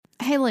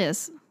Hey,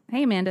 Liz.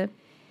 Hey, Amanda.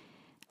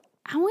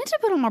 I went to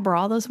put on my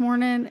bra this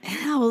morning,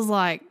 and I was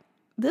like,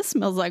 this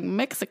smells like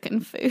Mexican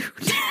food.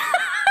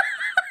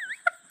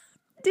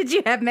 Did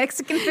you have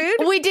Mexican food?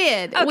 We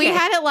did. Okay. We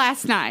had it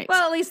last night.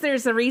 Well, at least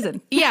there's a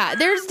reason. Yeah,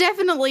 there's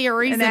definitely a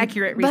reason. An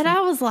accurate reason. But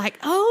I was like,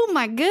 oh,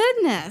 my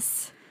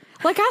goodness.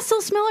 Like, I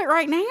still smell it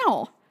right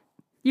now.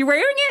 You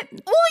wearing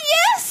it? Well,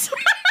 yes. Why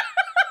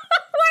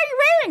are you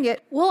wearing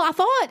it? Well, I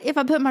thought if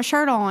I put my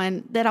shirt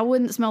on that I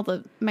wouldn't smell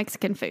the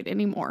Mexican food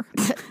anymore.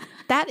 But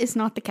that is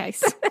not the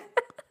case.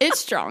 It's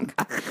strong.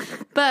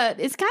 But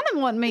it's kind of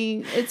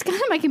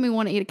making me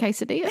want to eat a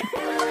quesadilla.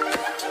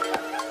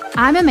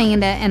 I'm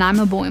Amanda, and I'm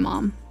a boy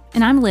mom.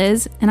 And I'm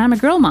Liz, and I'm a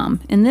girl mom.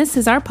 And this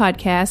is our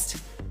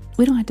podcast.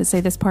 We don't have to say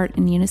this part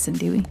in unison,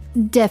 do we?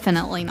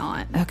 Definitely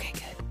not. Okay,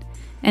 good.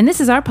 And this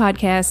is our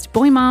podcast,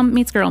 Boy Mom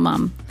Meets Girl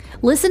Mom.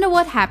 Listen to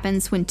what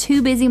happens when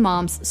two busy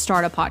moms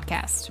start a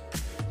podcast.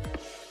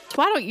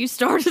 Why don't you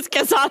start? It's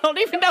because I don't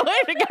even know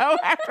where to go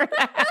after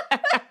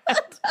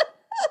that.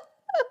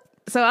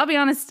 So I'll be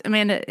honest,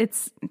 Amanda,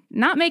 it's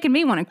not making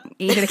me want to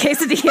eat a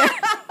quesadilla.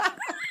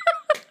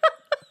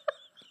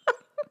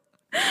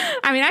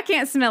 I mean, I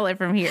can't smell it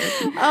from here.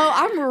 Oh,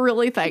 I'm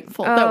really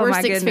thankful that we're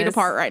 6 feet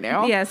apart right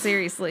now. Yeah,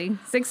 seriously.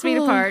 6 feet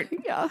apart.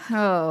 Yeah.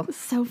 Oh.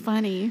 So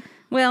funny.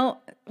 Well,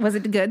 was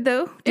it good,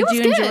 though? Did was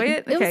you good. enjoy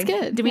it? It was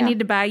good, Do we yeah. need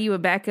to buy you a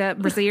backup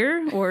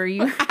brassiere, or are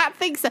you... I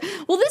think so.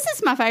 Well, this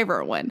is my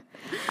favorite one.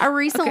 I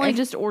recently Okay.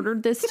 just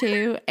ordered this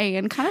too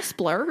and kind of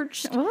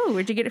splurged. Oh,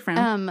 where'd you get it from?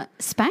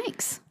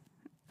 Spanx.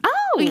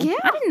 Oh, yeah.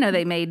 I didn't know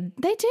they made,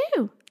 They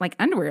do. like,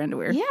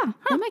 underwear. Yeah.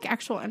 They make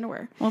actual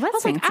underwear. Well, that's I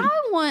was like, fancy.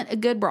 I want a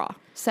good bra.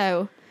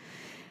 So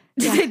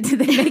Did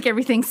they make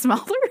everything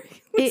smaller?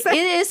 it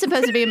is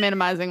supposed to be a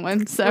minimizing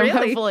one. So Really?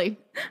 hopefully.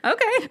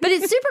 Okay. But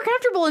it's super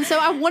comfortable. And so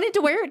I wanted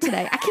to wear it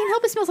today. I can't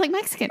help it smells like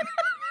Mexican.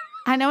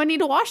 I know I need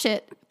to wash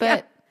it.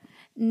 But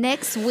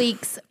next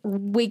week's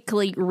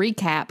weekly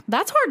recap,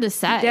 that's hard to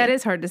say. That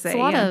is hard to say, It's a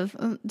lot yeah.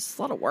 of just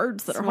a lot of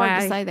words that That's are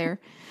hard to why- say there.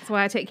 That's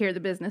why I take care of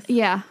the business.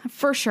 Yeah,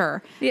 for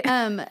sure.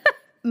 Yeah.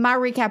 My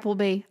recap will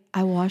be,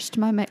 I washed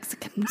my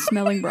Mexican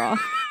smelling bra.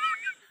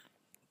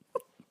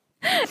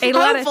 Ate a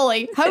lot of,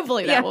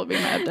 Hopefully that Yeah. will be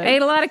my update.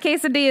 ate a lot of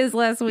quesadillas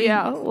last week.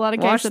 Yeah, a lot of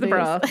Washed the quesadillas.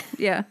 bra.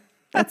 Yeah.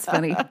 That's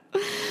funny.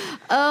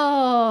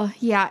 Oh,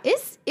 yeah. I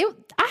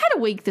had a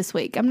week this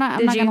week. I'm not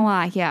you? gonna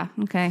lie. Yeah.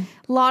 Okay.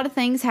 A lot of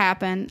things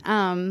happen.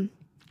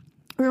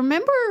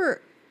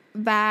 Remember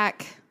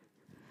back,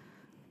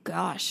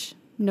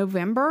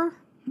 November?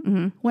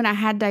 Mm-hmm. When I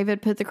had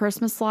David put the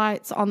Christmas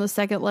lights on the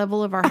second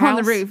level of our house. On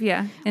the roof,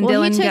 yeah. And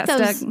Well, Dylan he took got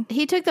those. stuck.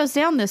 He took those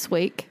down this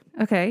week.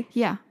 Okay.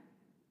 Yeah.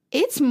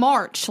 It's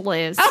March,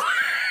 Liz.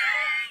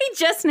 He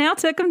just now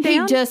took them He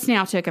down? just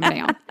now took them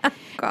down.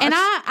 Gosh. And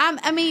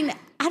I mean,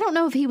 I don't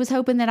know if he was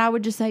hoping that I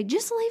would just say,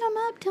 just leave them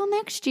up till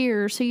next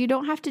year so you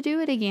don't have to do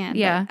it again.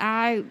 Yeah. But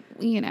I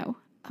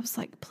was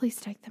like, please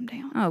take them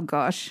down. Oh,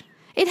 gosh.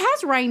 It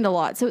has rained a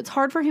lot, so it's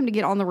hard for him to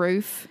get on the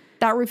roof.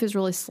 That roof is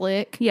really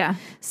slick. Yeah.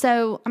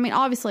 So, I mean,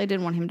 obviously I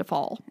didn't want him to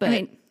fall. But I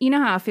mean, you know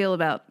how I feel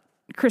about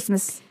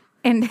Christmas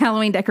and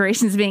Halloween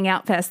decorations being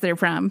out past their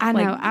prime. I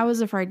know. I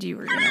was afraid you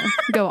were going to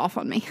go off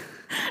on me.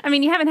 I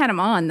mean, you haven't had them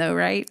on, though,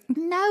 right?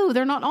 No,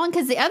 they're not on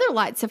because the other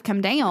lights have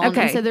come down.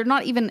 Okay. And so they're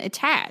not even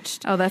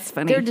attached. Oh, that's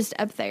funny. They're just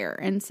up there.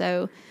 And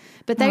so,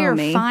 but they Oh, are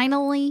me.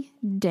 finally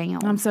down.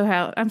 I'm so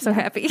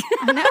happy.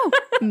 I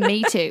know.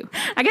 Me too.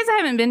 I guess I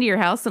haven't been to your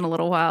house in a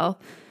little while.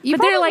 You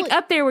but they're probably- like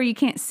up there where you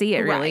can't see it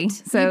really. Right.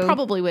 So you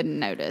probably wouldn't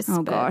notice.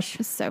 Oh, but gosh.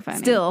 It's so funny.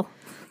 still,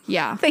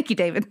 Yeah. thank you,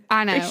 David.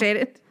 I know. Appreciate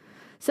it.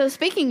 So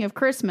speaking of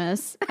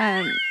Christmas,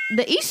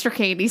 the Easter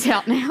candy's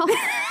out now.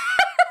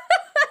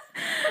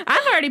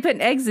 I've already put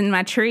eggs in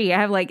my tree. I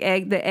have like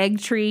the egg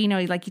tree, you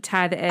know, like you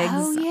tie the eggs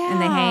Oh, yeah.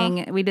 and they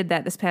hang. We did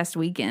that this past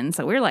weekend.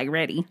 So we're like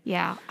ready.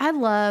 Yeah. I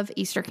love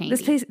Easter candy.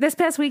 This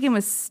past weekend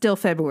was still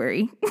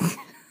February.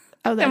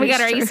 Oh, that And we is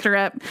got our true. Easter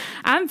up.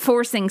 I'm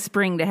forcing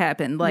spring to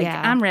happen. Like,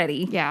 Yeah. I'm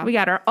ready. Yeah. We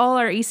got all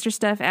our Easter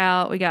stuff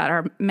out. We got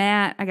our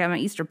mat. I got my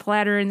Easter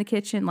platter in the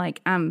kitchen.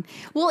 Like, I'm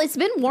Well, it's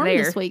been warm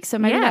There. this week, so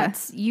maybe Yeah.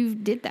 you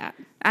did that.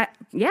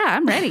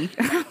 I'm ready.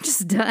 I'm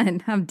just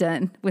done. I'm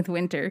done with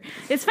winter.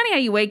 It's funny how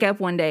you wake up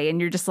one day and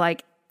you're just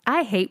like,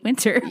 I hate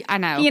winter. I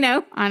know. You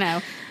know? I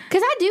know.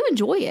 Because I do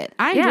enjoy it.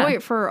 I Yeah. enjoy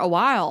it for a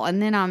while.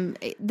 And then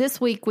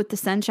this week with the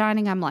sun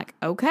shining, I'm like,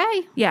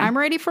 okay. Yeah. I'm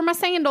ready for my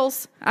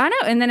sandals. I know.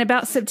 And then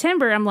about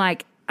September, I'm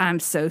like, I'm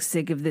so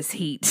sick of this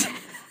heat.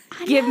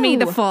 Give me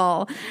the know.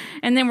 fall.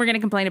 And then we're going to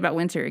complain about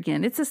winter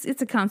again. It's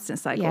a constant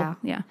cycle.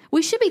 Yeah.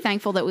 We should be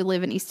thankful that we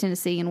live in East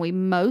Tennessee and we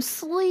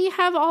mostly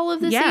have all of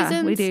the Yeah,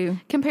 seasons. we do.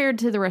 Compared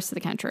to the rest of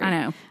the country.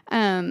 I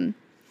know.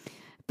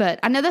 But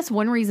I know that's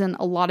one reason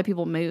a lot of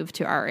people move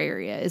to our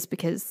area is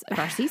because of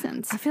our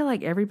seasons. I feel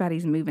like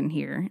everybody's moving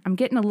here. I'm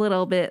getting a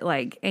little bit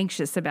like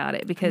anxious about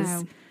it because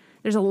know.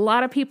 there's a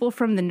lot of people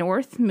from the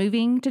north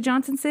moving to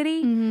Johnson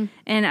City. Mm-hmm.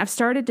 And I've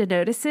started to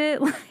notice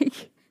it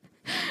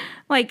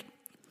like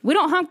we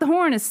don't honk the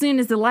horn as soon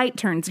as the light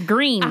turns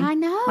green. I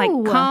know. Like,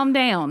 calm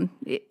down.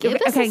 Give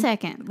us a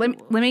second.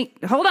 Let me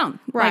hold on.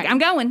 Right. Like, I'm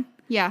going.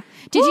 Yeah.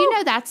 Did you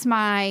know that's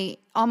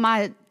on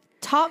my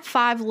top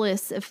 5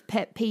 lists of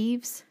pet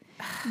peeves?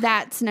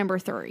 That's number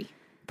 3,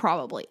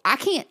 probably. I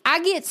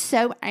get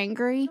so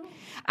angry.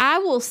 I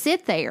will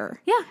sit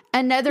there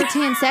another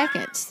 10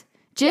 seconds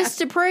just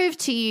to prove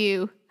to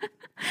you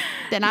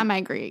that I'm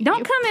angry at Don't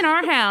you. come in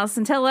our house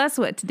and tell us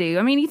what to do.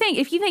 I mean,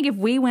 if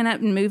we went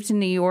up and moved to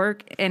New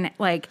York and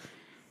like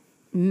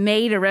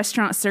made a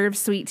restaurant serve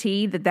sweet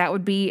tea, that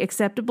would be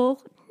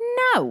acceptable?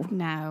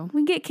 No.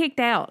 We'd get kicked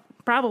out,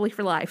 probably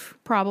for life.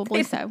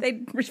 Probably so.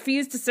 They'd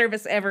refuse to serve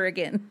us ever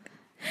again.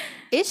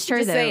 It's true,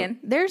 Just though. saying.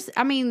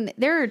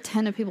 There are a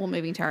ton of people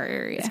moving to our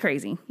area. It's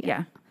crazy.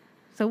 Yeah.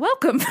 So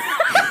welcome.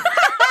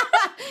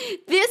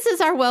 This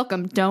is our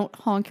welcome. Don't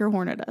honk your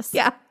horn at us.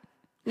 Yeah.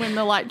 When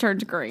the light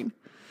turns green.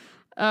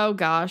 Oh,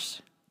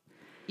 gosh.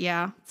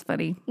 Yeah. It's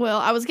funny. Well,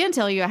 I was going to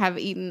tell you I have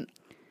eaten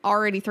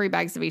already 3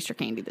 bags of Easter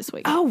candy this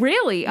week. Oh,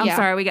 really? I'm Yeah.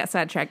 sorry. We got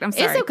sidetracked. I'm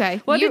sorry. It's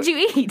okay. What did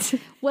you eat?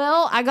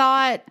 Well,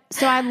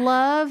 I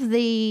love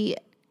the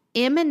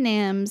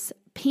M&M's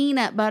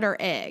peanut butter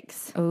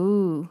eggs.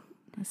 Oh,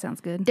 that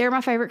sounds good. They're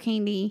my favorite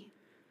candy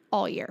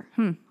all year.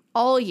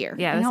 All year.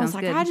 Yeah, and that I was sounds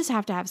like, good. I just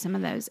have to have some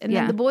of those. And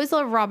Yeah. then the boys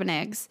love robin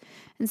eggs.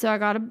 And so I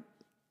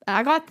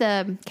got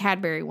the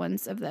Cadbury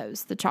ones of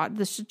those, the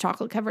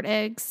chocolate covered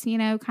eggs,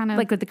 kind of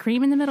Like with the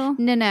cream in the middle?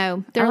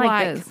 No, they're I like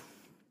like those.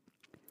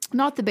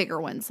 not the bigger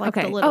ones, like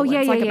Okay. the little Oh, yeah,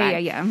 ones. yeah, like a yeah,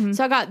 bag. yeah. Mhm.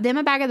 So I got them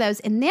a bag of those,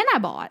 and then I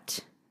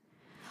bought.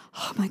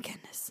 Oh my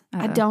goodness,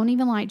 I don't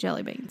even like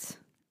jelly beans,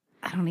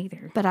 I don't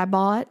either. but I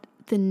bought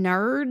the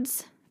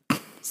Nerds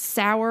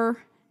sour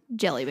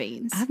jelly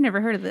beans, I've never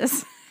heard of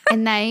this.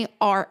 and they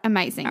are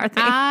amazing. Are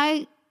they?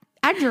 I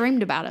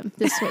dreamed about them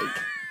this week.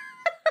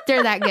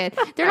 They're that good.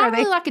 They're not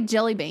really like a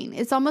jelly bean.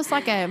 It's almost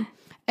like a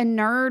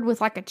nerd with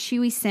like a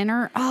chewy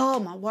center. Oh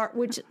my word,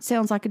 which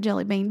sounds like a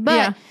jelly bean,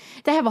 but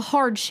they have a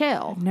hard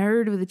shell.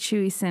 Nerd with a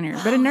chewy center.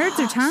 But nerds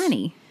are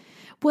tiny.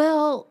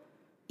 Well,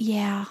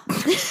 yeah.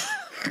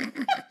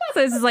 So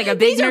this is like a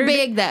big These are nerd?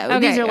 big though. Okay,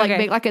 These are like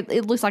okay. big,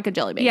 it looks like a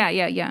jelly bean.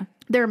 Yeah.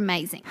 They're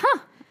amazing.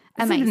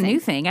 This Amazing. is a new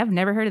thing. I've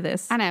never heard of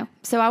this. I know.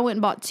 So I went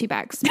and bought 2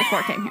 bags before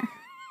I came here.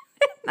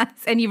 Nice.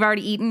 And you've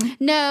already eaten?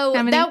 No,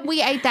 How many?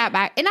 we ate that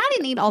back, and I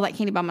didn't eat all that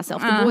candy by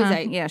myself. The boys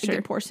ate Yeah, a sure.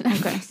 good portion.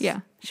 Okay,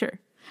 Yeah, sure.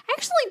 I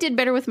actually did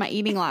better with my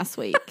eating last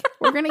week.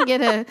 We're gonna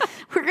get a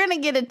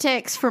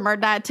text from our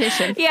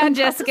dietitian. Yeah,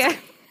 Jessica.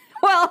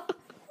 Well,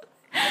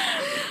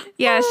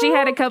 yeah, she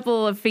had a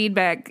couple of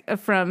feedback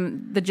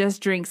from the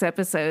Just Drinks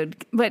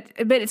episode, but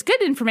it's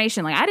good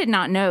information. Like, I did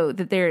not know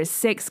that there is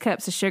 6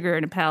 cups of sugar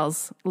in a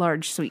Pal's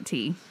large sweet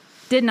tea.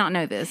 Did not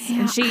know this.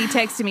 Yeah. And she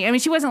texted me. I mean,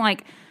 she wasn't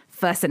like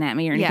fussing at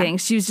me or anything. Yeah.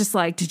 She was just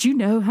like, "Did you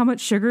know how much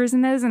sugar is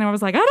in those?" And I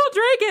was like, "I don't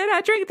drink it.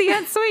 I drink the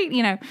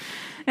unsweet,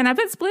 And I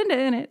put Splenda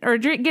in it, or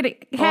get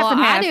it half and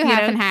half. I do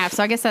half and half,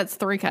 so I guess that's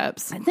 3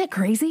 cups. Isn't that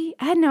crazy?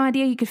 I had no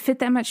idea you could fit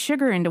that much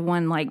sugar into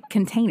one like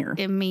container.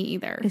 Me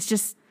either. It's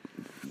just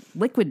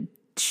liquid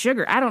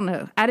sugar. I don't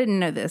know. I didn't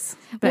know this.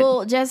 But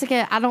Well,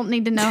 Jessica, I don't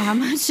need to know how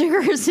much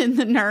sugar is in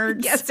the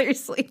Nerds. yeah,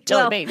 seriously.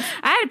 Jelly Well, beans.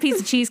 I had a piece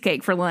of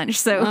cheesecake for lunch,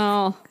 so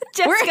Oh,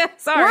 Jessica,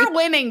 sorry. We're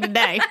winning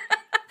today.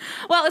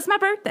 Well, it's my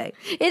birthday.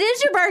 It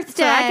is your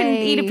birthday. So I can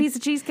eat a piece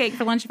of cheesecake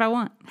for lunch if I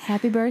want.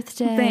 Happy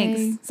birthday.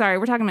 Thanks. Sorry,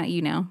 we're talking about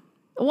you now.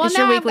 Well, It's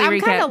no, your weekly I'm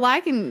kind recap. of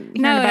liking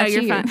hearing No, about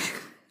you're you. fine.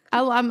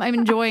 I'm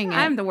enjoying it.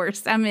 I'm the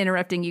worst. I'm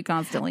interrupting you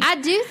constantly. I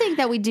do think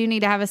that we do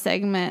need to have a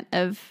segment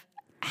of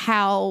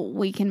how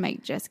we can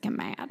make Jessica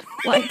mad.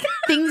 Like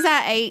things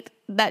I ate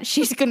that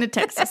she's going to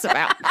text us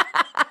about.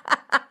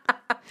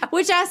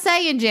 Which I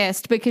say in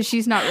jest because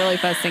she's not really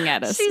fussing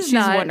at us. She's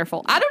not.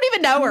 wonderful. I don't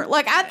even know her.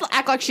 Like I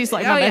act like she's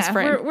like my best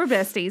friend. We're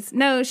besties.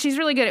 No, she's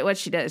really good at what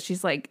she does.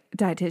 She's like a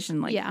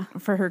dietitian, like Yeah.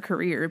 for her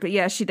career. But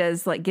yeah, she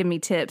does like give me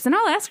tips, and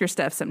I'll ask her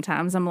stuff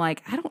sometimes. I'm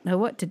like, I don't know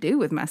what to do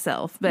with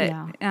myself, but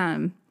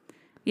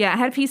yeah, I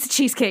had a piece of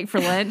cheesecake for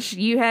lunch.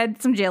 You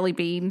had some jelly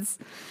beans.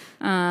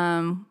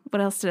 What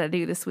else did I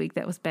do this week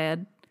that was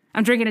bad?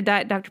 I'm drinking a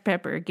Diet Dr.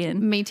 Pepper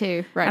again. Me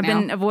too. Right I've now.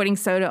 been avoiding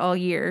soda all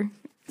year.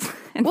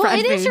 and Well, fried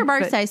it is food, your but-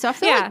 birthday, so I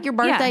feel Yeah, like your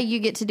birthday, yeah. you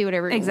get to do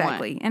whatever you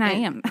Exactly, want. and I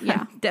am.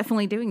 Yeah,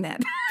 Definitely doing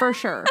that. for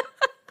sure.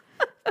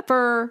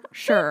 For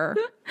sure.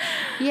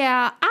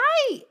 Yeah,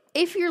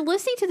 if you're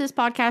listening to this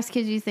podcast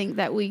because you think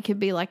that we could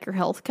be like your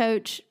health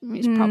coach,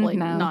 it's probably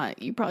no.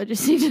 not. You probably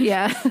just need to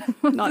Yeah,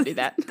 not do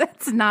that.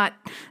 it's not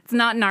in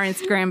our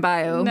Instagram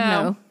bio.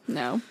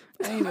 No.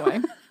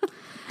 Anyway.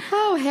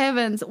 Oh,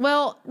 heavens.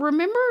 Well,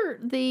 remember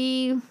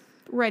the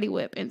Ready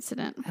Whip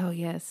incident? Oh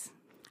yes.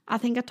 I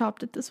think I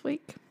topped it this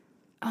week.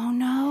 Oh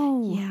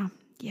no.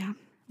 Yeah.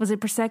 Was it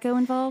Prosecco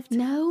involved?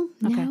 No.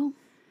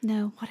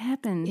 What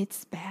happened?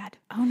 It's bad.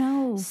 Oh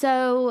no.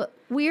 So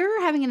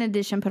we're having an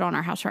addition put on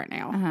our house right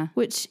now,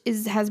 which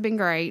has been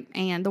great,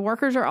 and the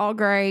workers are all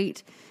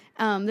great.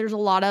 There's a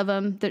lot of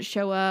them that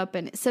show up,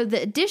 and so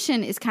the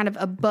addition is kind of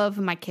above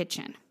my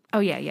kitchen. Oh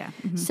yeah.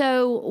 Mhm.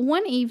 So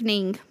one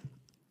evening,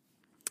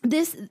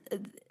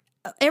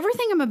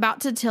 everything I'm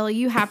about to tell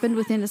you happened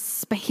within a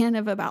span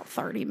of about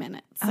 30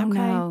 minutes. Oh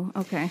no.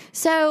 Okay.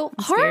 So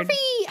scared.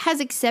 Harvey has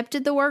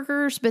accepted the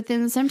workers, but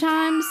then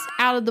sometimes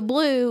out of the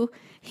blue,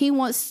 He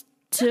wants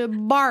to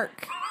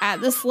bark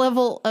at this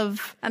level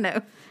of. I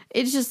know.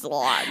 It's just a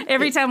lot.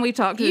 Every time we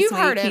talk this You've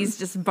heard week, him. he's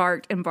just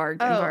barked and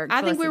barked and barked.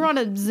 I think we were on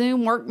a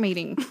Zoom work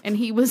meeting and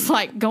he was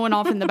like going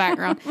off in the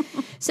background.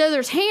 So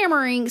there's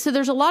hammering. So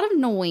there's a lot of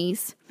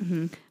noise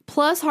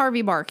plus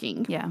Harvey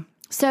barking. Yeah.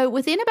 So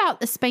within about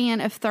the span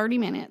of 30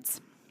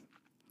 minutes,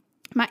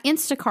 my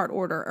Instacart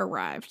order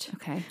arrived.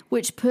 Okay.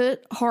 Which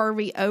put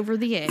Harvey over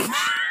the edge.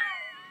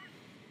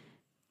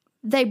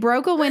 They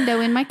broke a window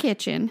in my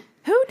kitchen.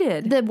 Who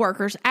did? The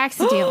workers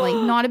accidentally.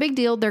 Not a big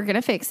deal. They're going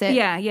to fix it.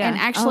 Yeah, yeah. And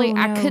actually,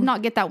 I could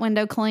not get that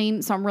window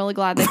clean, so I'm really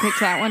glad they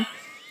picked that one.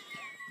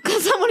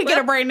 Because I'm going to get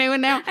a brand new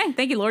one now. Hey,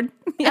 thank you, Lord.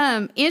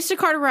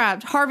 Instacart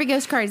arrived. Harvey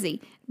goes crazy.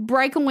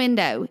 Break a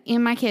window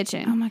in my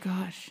kitchen. Oh, my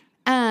gosh.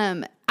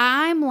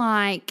 I'm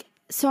like...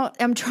 So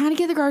I'm trying to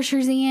get the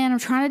groceries in. I'm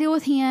trying to deal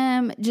with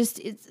him.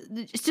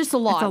 It's just a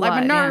lot.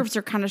 My nerves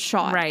are kind of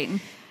shot. Right.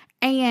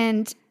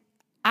 And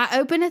I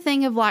open a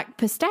thing of like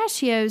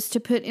pistachios to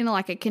put in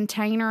like a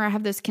container. I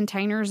have those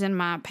containers in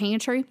my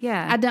pantry.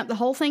 Yeah. I dump the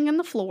whole thing in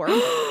the floor.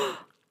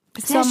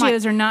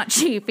 Pistachios are not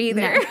cheap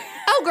either. No.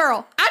 Oh,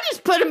 girl, I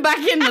just put them back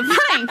in the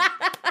thing.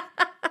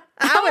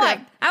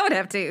 I would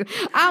have to.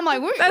 I'm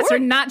like, those are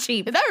not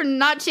cheap. They're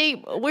not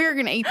cheap. We're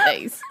going to eat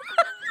these.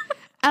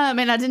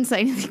 And I didn't say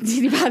anything to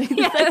anybody.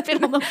 They've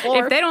been on the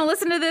floor. If they don't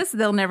listen to this,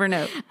 they'll never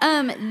know.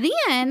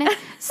 Then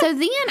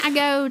I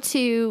go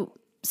to,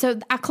 so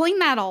I clean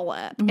that all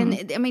up.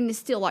 And I mean, it's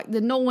still like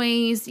the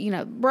noise,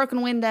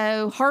 broken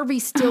window.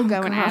 Harvey's still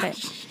going at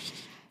it.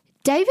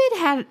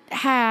 David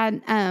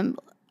had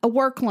a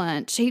work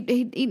lunch. He'd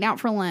eaten out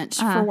for lunch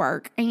for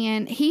work.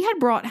 And he had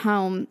brought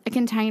home a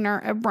container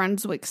of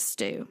Brunswick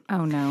stew.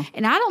 Oh, no.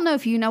 And I don't know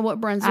if you know what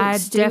Brunswick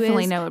stew is. I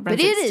definitely know what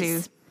Brunswick stew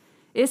is.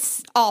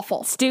 It's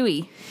awful.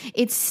 Stewy.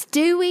 It's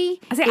stewy.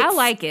 I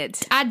like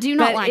it. I do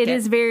not like it. It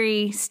is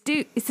very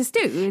stew. It's a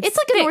stew. It's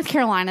like a North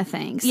Carolina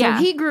thing. So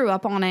he grew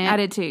up on it. I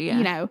did too,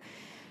 yeah.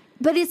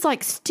 But it's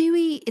like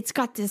stewy. It's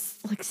got this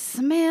like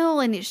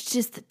smell and it's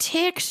just the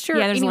texture.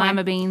 Yeah, there's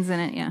lima beans in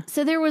it, yeah.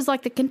 So there was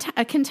like a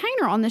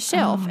container on the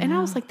shelf. And I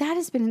was like, that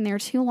has been in there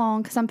too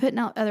long because I'm putting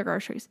out other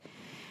groceries.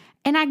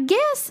 And I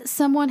guess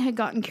someone had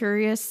gotten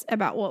curious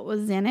about what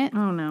was in it.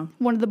 Oh, no.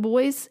 One of the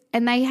boys.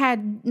 And they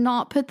had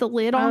not put the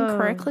lid on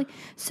correctly.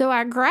 So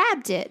I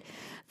grabbed it.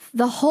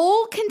 The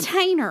whole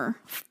container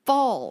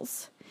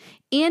falls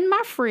in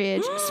my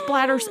fridge,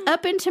 splatters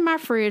up into my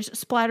fridge,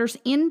 splatters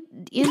in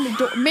the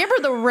door. Remember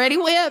the Ready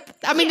Whip?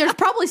 I mean, there's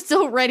probably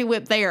still Ready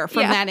Whip there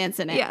from that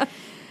incident. Yeah.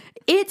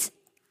 It's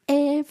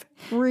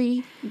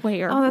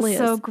everywhere. Oh, that's Liz.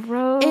 so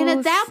gross. And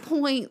at that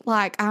point,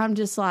 like, I'm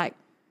just like,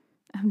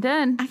 I'm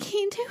done. I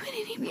can't do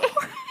it anymore.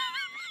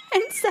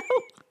 And so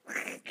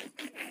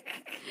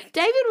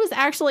David was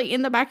actually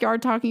in the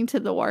backyard talking to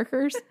the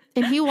workers,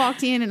 and he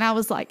walked in, and I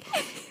was like,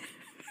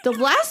 the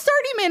last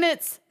 30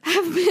 minutes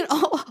have been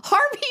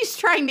Harvey's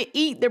trying to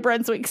eat the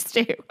Brunswick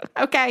stew.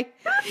 Okay.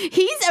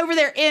 He's over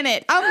there in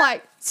it. I'm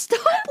like, stop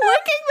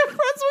licking the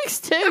Brunswick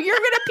stew. You're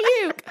going to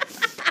puke.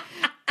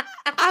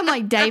 I'm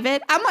like,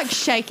 David, I'm like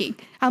shaking.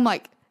 I'm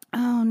like,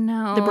 oh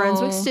no. The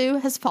Brunswick stew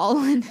has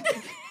fallen.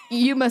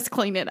 You must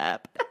clean it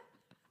up.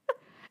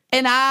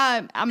 And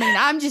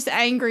I'm just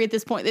angry at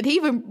this point that he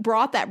even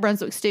brought that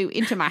Brunswick stew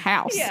into my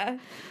house. Yeah.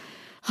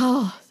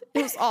 Oh,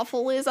 it was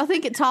awful, Liz. I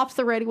think it tops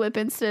the Ready Whip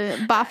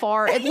incident by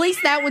far. At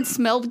least that one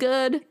smelled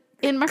good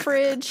in my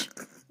fridge.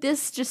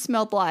 This just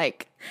smelled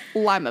like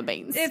lima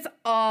beans. It's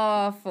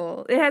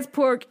awful. It has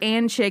pork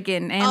and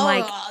chicken and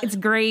like it's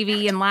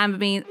gravy and lima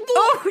beans.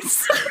 Oh, I'm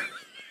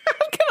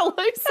gonna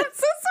lose it. I'm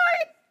so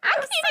sorry.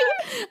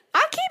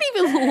 I can't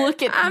even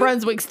look at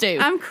Brunswick stew.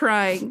 I'm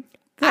crying.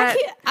 I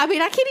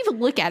can't even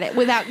look at it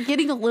without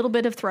getting a little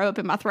bit of throw up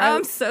in my throat.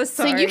 I'm so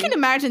sorry. So you can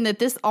imagine that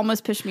this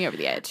almost pushed me over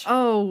the edge.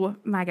 Oh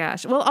my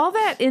gosh. Well, all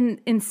that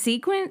in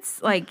sequence,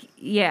 like,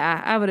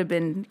 yeah, I would have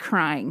been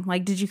crying.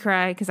 Like, did you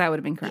cry? Because I would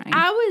have been crying.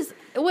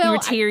 You were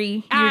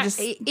teary.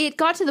 It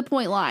got to the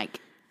point like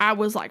I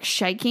was like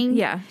shaking.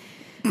 Yeah.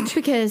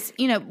 Because,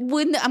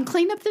 when I'm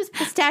cleaning up those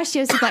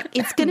pistachios, it's like,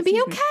 it's going to be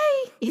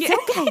okay.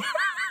 It's okay.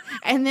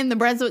 And then the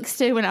Brunswick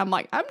stew, and I'm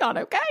like, I'm not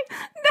okay.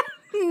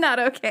 No, not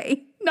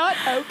okay. Not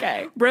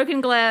okay. Broken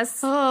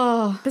glass.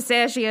 Oh.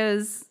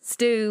 Pistachios.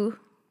 Stew.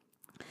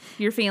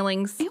 Your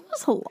feelings. It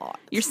was a lot.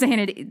 Your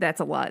sanity. That's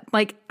a lot.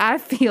 Like, I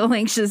feel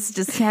anxious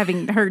just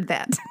having heard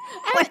that.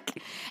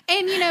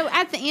 And,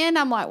 at the end,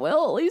 I'm like,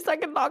 well, at least I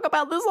can talk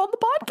about this on the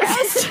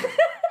podcast.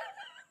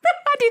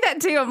 I do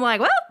that too. I'm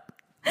like,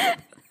 well,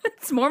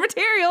 it's more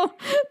material.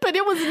 But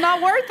it was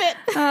not worth it.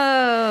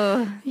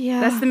 Oh.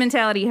 Yeah. That's the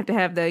mentality you have to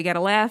have, though. You got to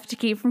laugh to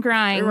keep from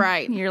crying.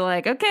 Right. You're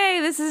like, okay,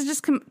 this is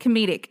just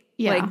comedic.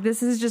 Yeah. Like,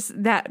 this is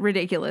just that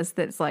ridiculous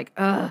that it's like,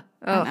 I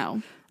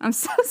know. I'm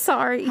so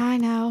sorry. I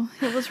know.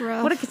 It was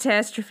rough. What a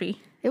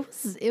catastrophe.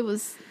 It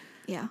was,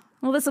 yeah.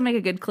 Well, this will make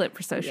a good clip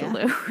for social,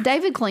 Lou.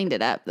 David cleaned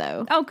it up,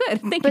 though. Oh,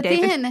 good. Thank you,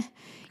 David. But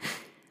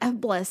then,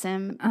 bless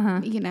him.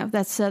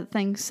 That's the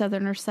thing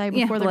Southerners say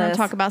before they're going bless.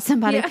 to talk about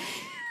somebody. Yeah.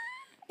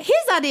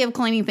 his idea of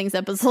cleaning things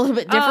up is a little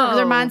bit different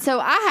than mine. So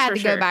I had to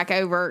go sure. back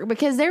over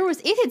because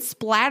it had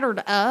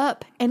splattered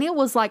up and it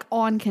was like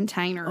on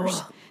containers.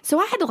 Ugh. So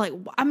I had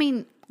to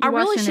I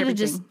really should have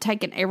just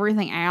taken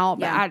everything out.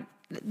 But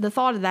the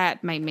thought of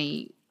that made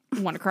me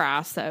want to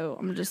cry. So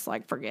I'm just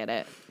like, forget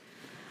it.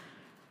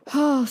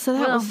 Oh,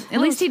 so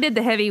at least he did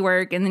the heavy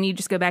work, and then you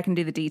just go back and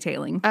do the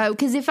detailing. Oh,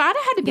 because if I'd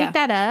had to pick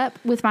that up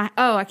with my...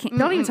 Oh, I can't.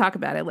 Don't even talk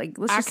about it. Like,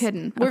 I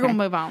couldn't. We're going to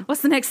move on.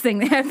 What's the next thing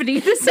that happened to you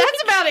this That's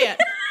week? about it.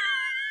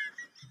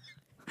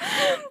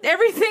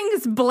 Everything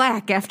is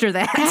black after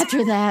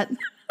that.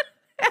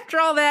 After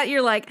all that,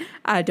 you're like,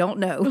 I don't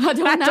know.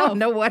 I don't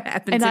know what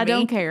happened and to me. And I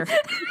don't care.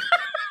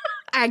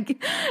 I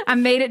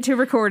made it to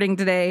recording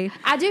today.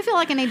 I do feel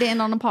like I need to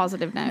end on a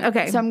positive note.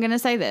 Okay. So I'm going to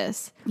say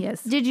this.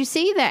 Yes. Did you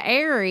see that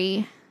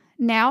Aerie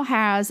now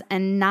has a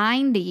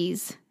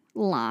 90s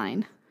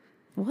line?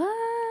 What?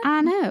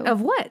 I know.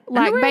 Of what?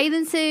 Like underwear?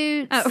 Bathing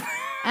suits. Oh.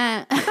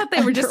 I thought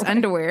they were just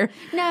underwear.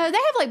 No, they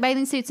have like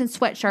bathing suits and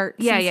sweatshirts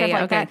and stuff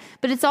like that.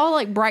 But it's all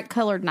like bright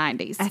colored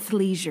 90s.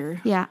 Athleisure.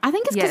 Yeah. I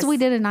think it's because we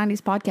did a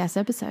 90s podcast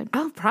episode.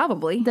 Oh,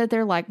 probably. That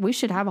they're like, we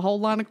should have a whole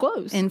line of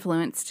clothes.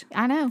 Influenced.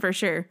 I know. For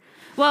sure.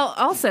 Well,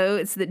 also,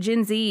 it's that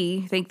Gen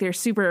Z think they're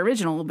super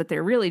original, but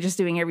they're really just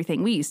doing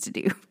everything we used to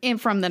do. And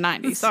from the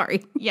 90s.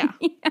 Sorry. Yeah.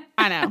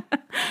 I know.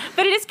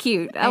 But it is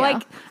cute. I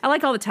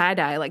like all the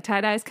tie-dye. Like,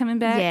 tie-dye is coming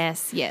back.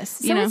 Yes.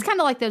 So it's kind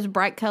of like those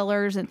bright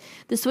colors, and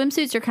the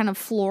swimsuits are kind of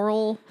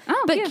floral,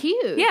 but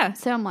cute. Yeah.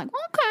 So I'm like,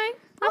 okay.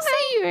 I'll see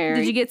you, Aerie.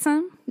 Did you get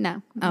some?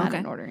 No. I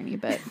didn't order any,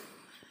 but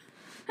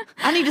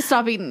I need to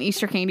stop eating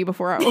Easter candy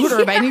before I order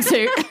a bathing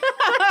suit.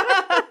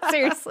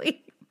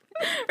 Seriously.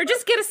 Or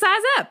just get a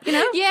size up, you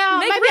know? Yeah,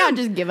 maybe I'll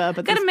just give up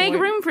at this point. Gotta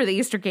make room for the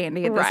Easter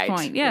candy at this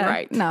point. Yeah.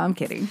 Right. No, I'm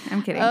kidding.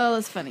 Oh,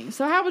 that's funny.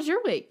 So how was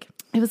your week?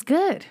 It was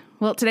good.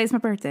 Well, today's my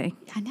birthday.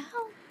 I know.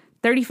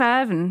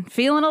 35 and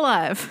feeling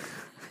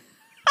alive.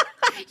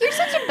 You're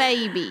such a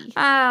baby.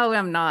 Oh,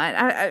 I'm not.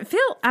 I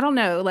feel, I don't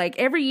know, like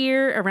every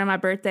year around my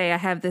birthday, I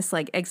have this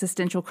like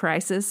existential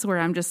crisis where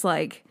I'm just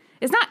like,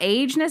 it's not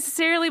age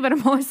necessarily, but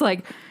I'm always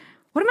like,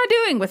 what am I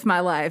doing with my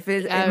life?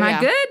 Am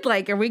I good?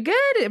 Like, are we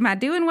good? Am I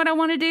doing what I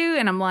want to do?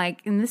 And I'm like,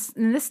 in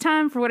this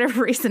time, for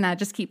whatever reason, I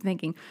just keep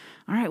thinking,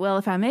 all right, well,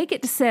 if I make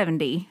it to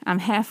 70, I'm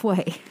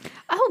halfway.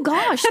 Oh,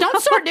 gosh.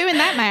 Don't start doing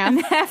that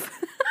math.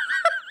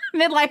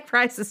 Midlife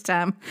crisis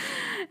time.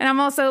 And I'm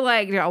also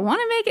like, do I want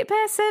to make it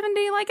past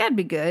 70? Like, that'd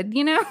be good,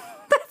 you know?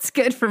 That's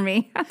good for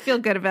me. I feel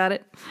good about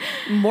it.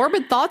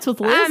 Morbid thoughts with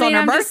Liz on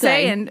her birthday. Just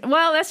saying,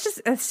 well,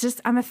 that's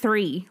just, I'm a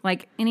 3.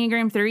 Like,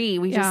 Enneagram 3,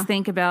 we just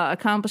think about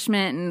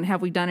accomplishment and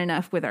have we done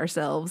enough with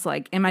ourselves?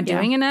 Like, am I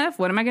doing enough?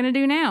 What am I going to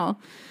do now?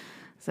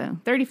 So,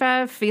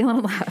 35, feeling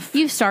alive.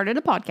 You've started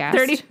a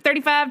podcast.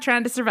 35,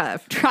 trying to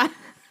survive.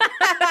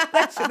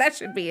 That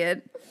should be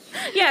it.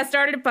 Yeah, I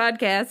started a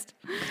podcast.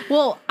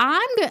 Well,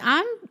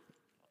 I'm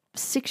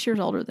 6 years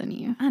older than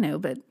you. I know,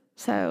 but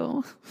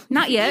so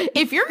not yet.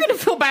 If you're going to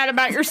feel bad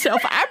about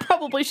yourself, I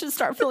probably should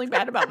start feeling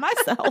bad about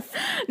myself.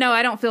 No,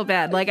 I don't feel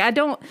bad. Like, I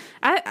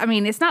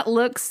mean, it's not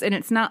looks and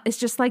it's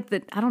just like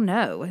that. I don't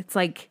know. It's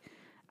like,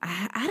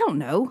 I don't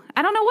know.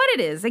 I don't know what it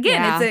is.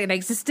 Again, it's an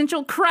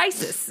existential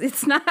crisis.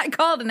 It's not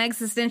called an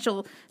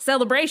existential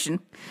celebration.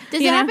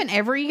 Does it happen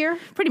every year?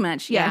 Pretty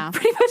much. Yeah.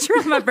 Pretty much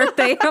around my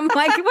birthday. I'm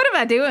like, what am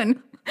I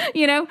doing?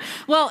 You know?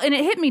 Well, and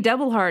it hit me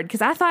double hard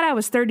because I thought I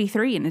was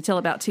 33 until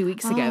about 2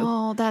 weeks ago.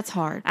 Oh, that's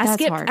hard. I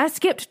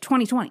skipped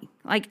 2020.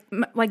 Like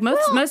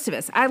most of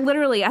us.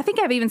 I think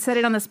I've even said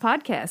it on this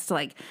podcast.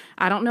 Like,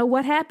 I don't know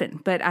what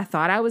happened, but I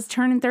thought I was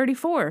turning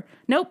 34.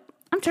 Nope.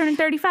 I'm turning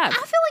 35. I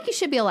feel like you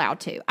should be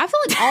allowed to. I feel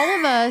like all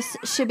of us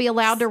should be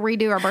allowed to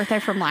redo our birthday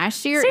from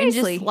last year.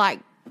 Seriously. And just like,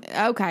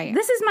 okay.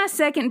 This is my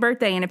second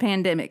birthday in a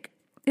pandemic.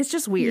 It's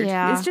just weird.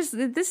 Yeah.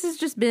 This has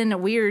just been a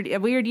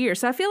weird year.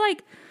 So I feel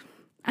like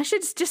I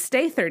should just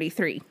stay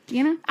 33,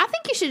 you know? I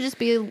think you should just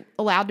be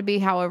allowed to be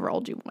however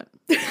old you want.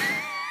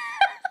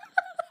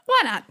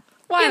 Why not?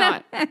 Why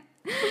not?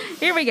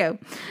 Here we go.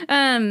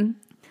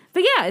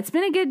 But yeah, it's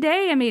been a good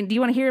day. I mean, do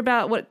you want to hear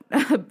about what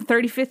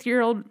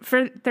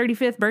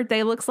 35th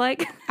birthday looks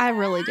like? I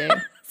really do.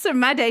 So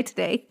my day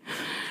today,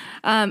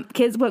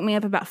 kids woke me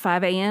up about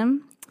 5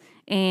 a.m.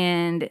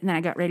 and then I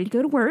got ready to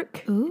go to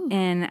work. Ooh.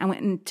 And I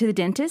went to the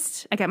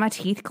dentist. I got my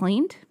teeth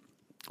cleaned.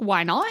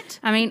 Why not?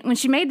 I mean, when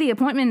she made the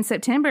appointment in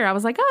September, I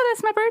was like, oh,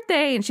 that's my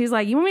birthday. And she's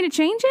like, you want me to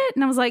change it?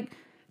 And I was like,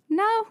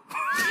 no.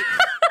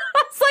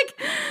 It's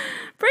like,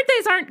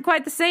 birthdays aren't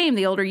quite the same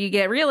the older you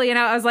get, really. And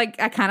I was like,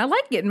 I kind of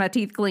like getting my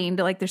teeth cleaned.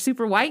 Like, they're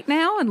super white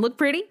now and look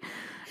pretty.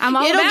 I'm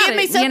all It'll about give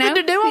me something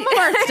to do on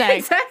my birthday.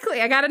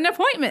 Exactly. I got an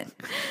appointment.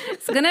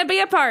 It's going to be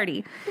a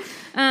party.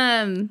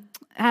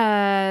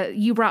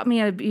 You brought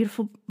me a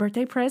beautiful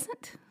birthday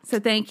present. So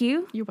thank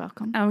you. You're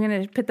welcome. I'm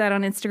going to put that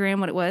on Instagram,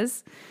 what it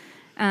was.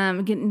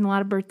 Getting a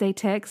lot of birthday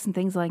texts and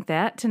things like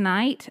that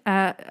tonight.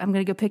 I'm going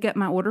to go pick up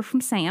my order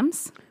from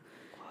Sam's.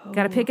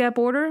 Got a pickup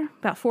order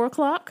about 4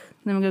 o'clock.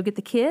 Then we'll go get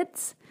the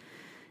kids.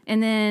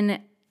 And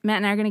then Matt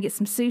and I are going to get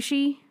some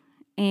sushi.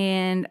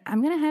 And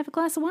I'm going to have a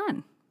glass of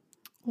wine.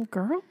 Well,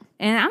 girl.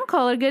 And I'm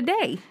calling it a good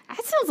day.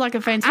 That sounds like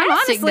a fantastic I'm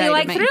honestly day to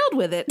like me. thrilled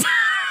with it.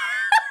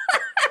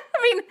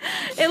 I mean,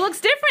 it looks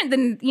different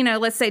than,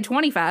 let's say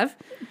 25.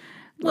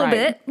 A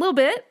little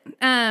bit.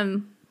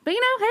 But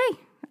hey,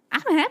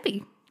 I'm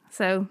happy.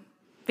 So,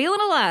 feeling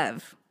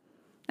alive.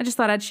 I just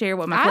thought I'd share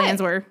what my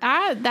plans were.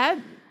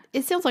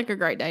 It sounds like a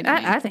great day to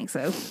me. I think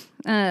so.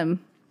 So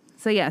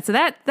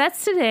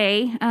that's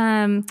today.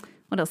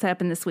 What else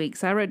happened this week?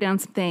 So I wrote down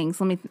some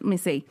things. Let me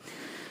see.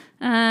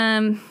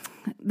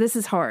 This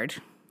is hard.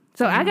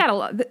 So I got a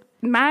lot.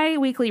 My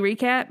weekly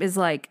recap is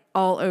like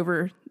all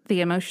over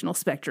the emotional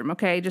spectrum.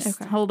 Okay,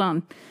 just hold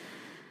on.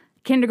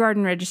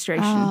 Kindergarten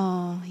registration.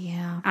 Oh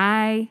yeah.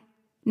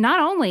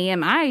 Not only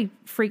am I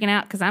freaking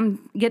out because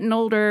I'm getting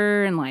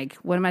older and like,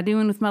 what am I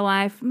doing with my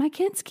life? My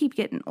kids keep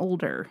getting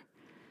older.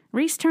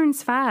 Reese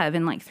turns 5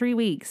 in like 3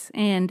 weeks,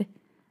 and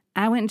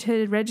I went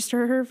to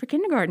register her for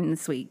kindergarten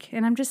this week,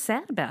 and I'm just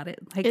sad about it.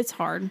 Like, It's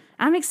hard.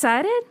 I'm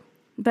excited,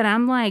 but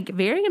I'm like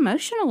very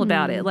emotional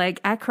about it.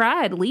 Like, I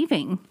cried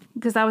leaving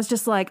because I was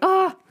just like,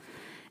 oh.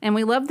 And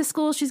we love the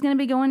school she's going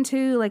to be going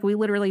to. Like, we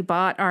literally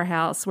bought our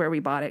house where we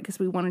bought it because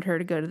we wanted her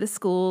to go to this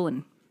school,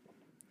 and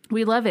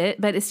we love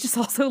it, but it's just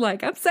also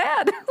like, I'm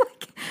sad.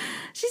 Like,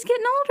 she's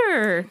getting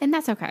older. And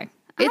that's okay.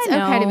 It's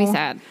okay to be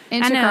sad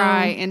and to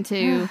cry and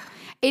to...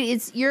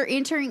 You're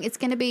entering, it's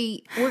going to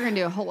be, we're going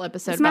to do a whole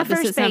episode about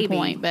this at some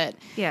point, but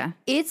yeah,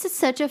 it's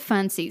such a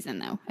fun season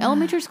though.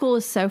 Elementary school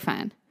is so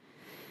fun.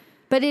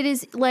 But it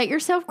is, let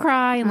yourself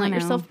cry and let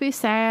yourself be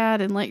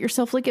sad and let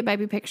yourself look at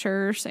baby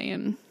pictures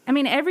and... I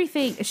mean,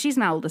 everything, she's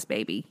my oldest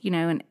baby,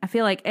 and I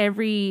feel like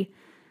every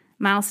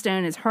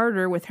milestone is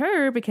harder with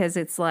her because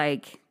it's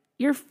like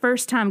your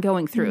first time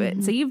going through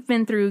it. So you've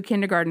been through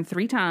kindergarten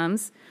 3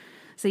 times.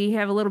 So you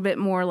have a little bit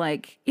more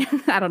like,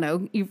 I don't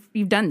know,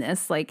 you've done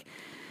this, like...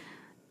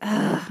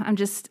 I'm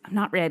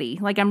not ready.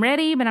 Like, I'm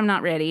ready, but I'm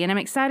not ready. And I'm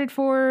excited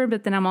for her,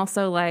 but then I'm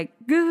also like,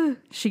 is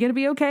she going to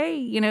be okay?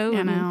 I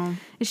know.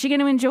 Is she going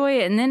to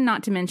enjoy it? And then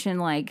not to mention,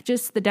 like,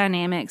 just the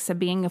dynamics of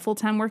being a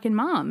full-time working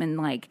mom. And,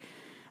 like,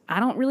 I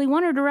don't really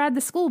want her to ride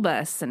the school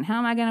bus. And how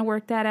am I going to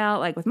work that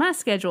out, like, with my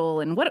schedule?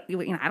 And what, I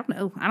don't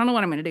know. I don't know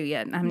what I'm going to do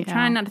yet. I'm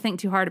trying not to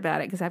think too hard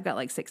about it because I've got,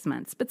 like, 6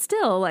 months. But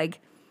still, like,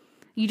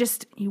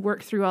 you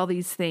work through all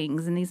these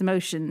things and these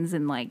emotions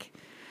and, like,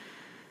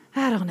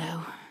 I don't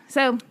know.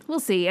 So we'll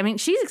see. I mean,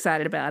 she's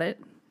excited about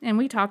it, and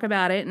we talk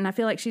about it, and I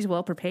feel like she's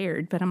well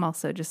prepared, but I'm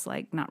also just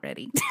like not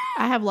ready.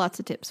 I have lots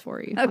of tips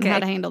for you on how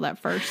to handle that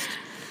first,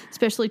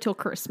 especially till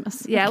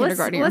Christmas. Yeah,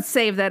 let's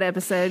save that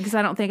episode because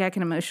I don't think I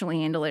can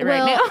emotionally handle it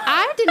right now.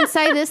 I didn't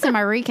say this in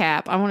my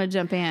recap. I want to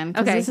jump in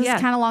because this is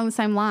kind of along the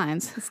same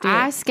lines.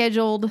 I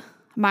scheduled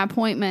my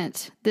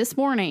appointment this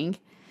morning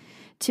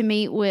to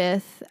meet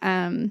with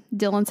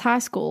Dylan's high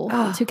school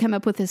to come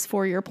up with his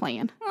 4-year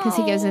plan because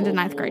he goes into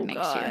 9th grade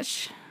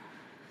next year.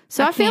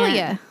 So I feel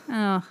you.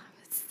 Oh,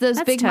 it's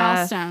those big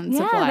milestones.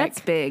 Yeah, of like, that's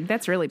big.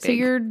 That's really big. So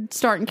you're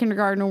starting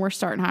kindergarten and we're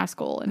starting high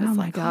school. And it's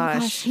like, gosh. Oh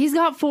gosh, he's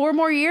got 4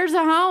 more years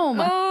at home.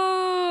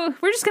 Oh,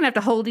 we're just going to have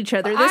to hold each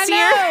other this year.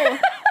 I'm glad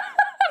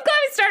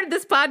we started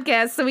this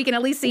podcast so we can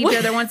at least see each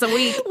other once a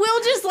week.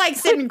 We'll just like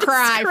sit and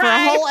cry for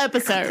a whole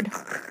episode.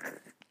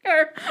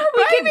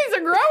 Babies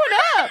are growing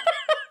up.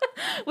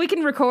 We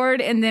can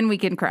record and then we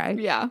can cry.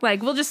 Yeah.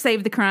 Like, we'll just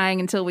save the crying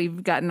until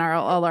we've gotten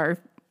all our...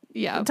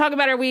 Yeah. Talk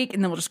about our week,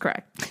 and then we'll just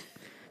cry.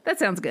 That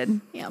sounds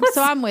good. Yeah.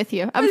 So I'm with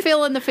you. I'm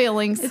feeling the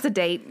feelings. It's a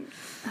date.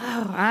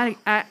 Oh,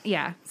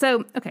 yeah.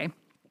 So, okay.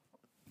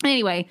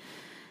 Anyway,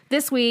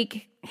 this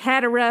week,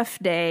 had a rough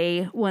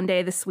day one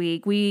day this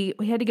week. We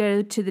had to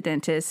go to the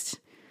dentist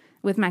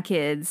with my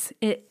kids.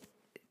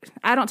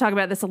 I don't talk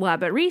about this a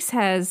lot, but Reese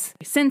has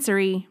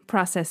sensory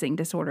processing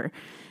disorder.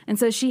 And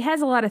so she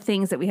has a lot of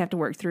things that we have to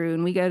work through,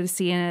 and we go to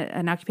see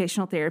an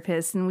occupational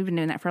therapist, and we've been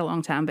doing that for a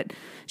long time, but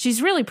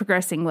she's really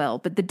progressing well.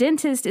 But the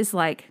dentist is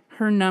like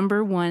her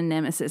number one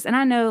nemesis. And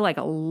I know like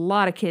a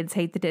lot of kids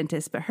hate the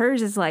dentist, but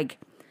hers is like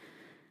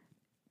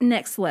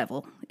next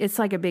level. It's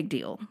like a big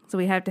deal. So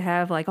we have to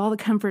have like all the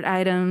comfort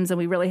items, and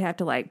we really have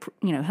to like,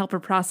 help her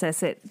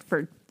process it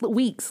for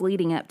weeks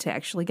leading up to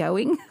actually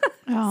going.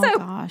 Oh,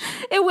 gosh.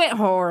 It went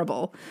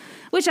horrible,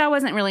 which I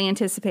wasn't really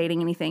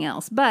anticipating anything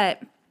else,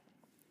 but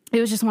it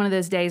was just one of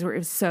those days where it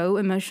was so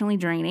emotionally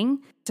draining.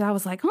 So I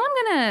was like, I'm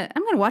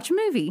gonna watch a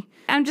movie.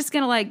 I'm just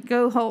gonna like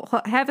go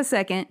have a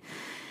second,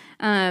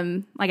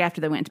 like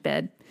after they went to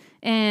bed.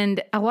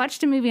 And I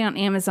watched a movie on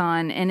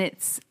Amazon, and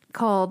it's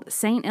called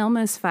St.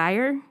 Elmo's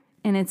Fire,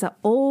 and it's an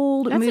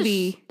old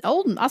movie.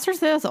 Old. I started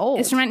to say that's old.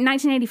 It's from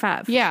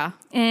 1985. Yeah.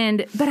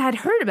 But I'd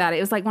heard about it.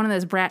 It was like one of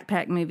those Brat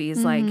Pack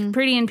movies, like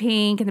Pretty in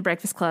Pink and The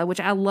Breakfast Club, which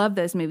I love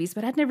those movies,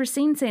 but I'd never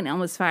seen St.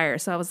 Elmo's Fire.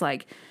 So I was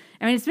like,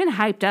 I mean, it's been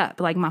hyped up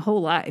like my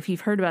whole life.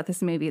 You've heard about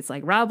this movie. It's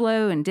like Rob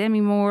Lowe and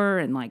Demi Moore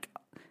and like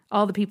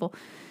all the people.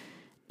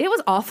 It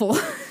was awful.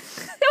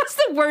 It was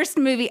the worst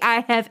movie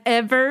I have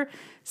ever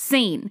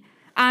seen.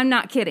 I'm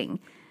not kidding.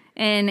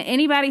 And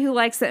anybody who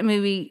likes that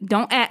movie,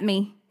 don't at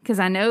me, because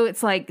I know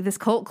it's like this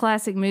cult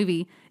classic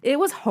movie. It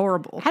was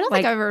horrible. I don't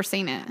think I've ever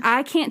seen it.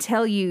 I can't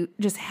tell you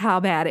just how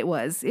bad it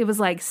was. It was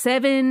like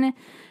 7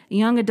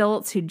 young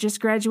adults who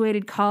just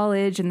graduated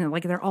college and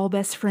they're all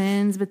best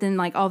friends, but then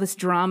like all this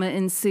drama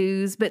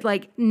ensues. But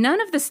like none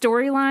of the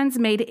storylines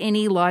made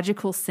any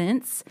logical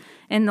sense.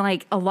 And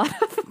like a lot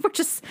of them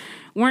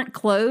weren't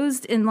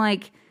closed. And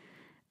like,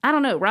 I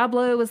don't know, Rob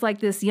Lowe was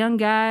like this young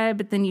guy,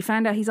 but then you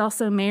find out he's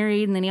also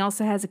married and then he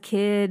also has a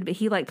kid, but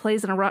he like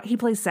plays he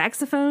plays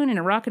saxophone in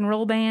a rock and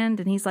roll band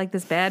and he's like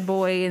this bad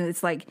boy. And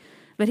it's like,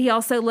 but he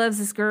also loves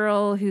this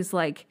girl who's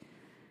like,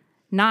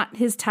 not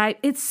his type.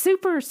 It's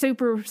super,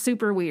 super,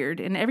 super weird.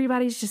 And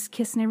everybody's just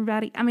kissing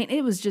everybody. I mean,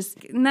 it was just,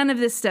 none of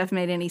this stuff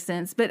made any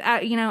sense. But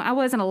I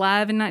wasn't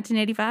alive in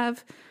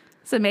 1985.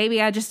 So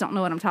maybe I just don't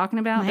know what I'm talking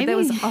about. Maybe, but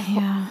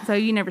that was, so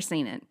you never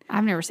seen it.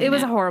 I've never seen it. It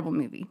was a horrible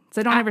movie.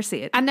 So don't ever see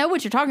it. I know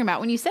what you're talking about.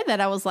 When you said that,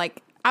 I was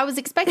like, I was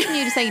expecting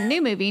you to say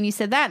new movie and you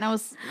said that and I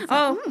was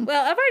well,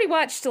 I've already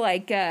watched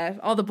like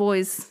All the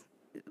Boys,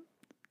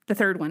 the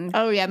third one.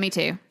 Oh yeah, me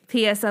too.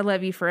 P.S. I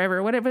Love You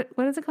Forever. What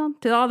is it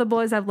called? To All the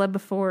Boys I've Loved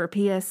Before, or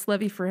P.S.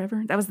 Love You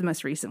Forever. That was the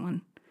most recent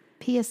one.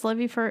 P.S. Love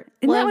You For...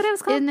 Isn't that what it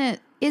was called?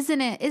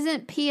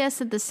 Isn't P.S.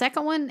 the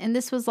second one? And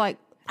this was like,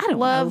 I don't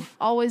Love, know.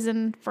 Always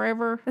and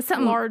Forever. That's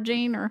something... Laura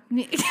Jean or...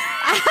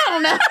 I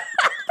don't know.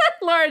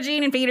 Laura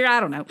Jean and Peter. I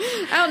don't know.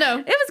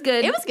 It was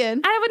good. It was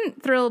good. I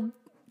wasn't thrilled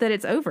that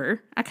it's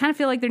over. I kind of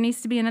feel like there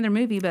needs to be another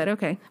movie, but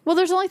okay. Well,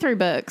 there's only 3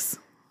 books.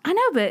 I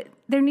know, but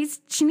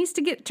she needs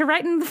to get to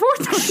writing the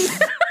 4th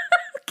one.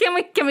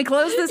 Can we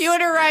close this? You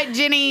want to write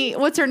Jenny?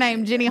 What's her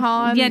name? Jenny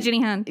Han. Yeah,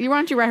 Jenny Han. Why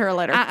don't you write her a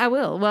letter? I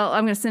will. Well,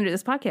 I'm going to send her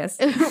this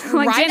podcast.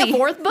 Like, write Jenny, a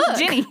 4th book.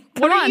 Jenny,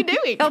 what are you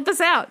doing? Help us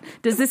out.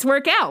 Does this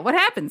work out? What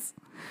happens?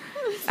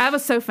 I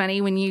was so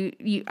funny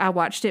when I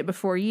watched it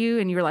before you,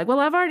 and you were like, "Well,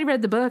 I've already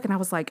read the book," and I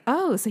was like,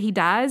 "Oh, so he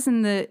dies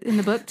in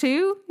the book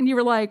too?" And you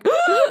were like,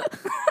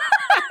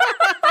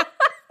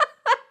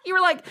 "You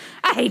were like,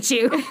 I hate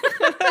you."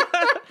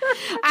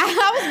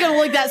 I was going to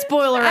look that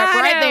spoiler up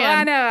then.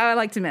 I know. I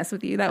like to mess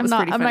with you. That was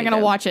pretty funny. I'm not going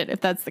to watch it if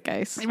that's the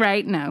case.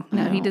 Right? No,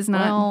 he does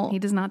not. Well, he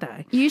does not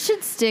die. You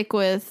should stick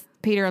with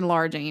Peter and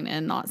Laura Jean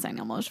and not St.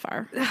 Elmo's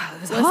Fire.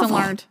 Lesson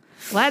learned.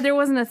 Glad there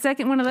wasn't a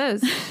second one of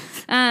those.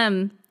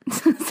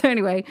 So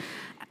anyway,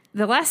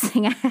 the last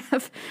thing I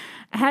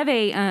have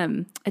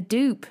a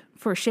dupe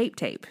for Shape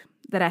Tape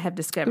that I have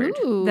discovered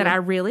that I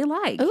really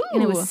like. Ooh.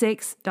 And it was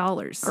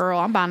 $6. Girl,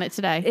 I'm buying it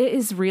today. It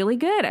is really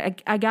good.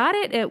 I got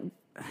it at,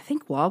 I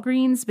think,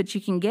 Walgreens, but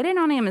you can get it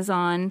on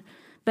Amazon.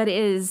 But it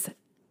is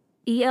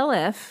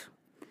ELF,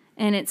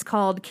 and it's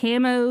called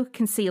Camo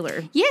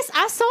Concealer. Yes,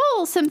 I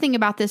saw something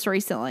about this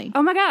recently.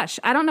 Oh my gosh.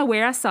 I don't know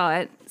where I saw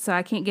it, so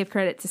I can't give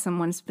credit to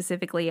someone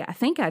specifically. I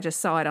think I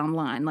just saw it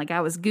online. Like, I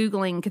was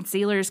Googling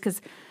concealers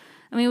because,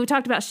 I mean, we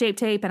talked about Shape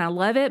Tape, and I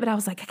love it, but I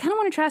was like, I kind of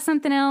want to try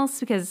something else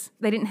because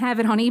they didn't have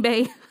it on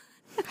eBay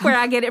where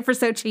I get it for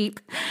so cheap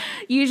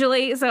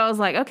usually. So I was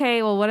like,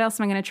 okay, well, what else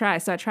am I going to try?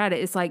 So I tried it.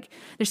 It's like,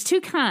 there's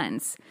 2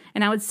 kinds,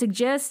 and I would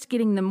suggest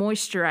getting the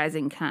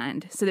moisturizing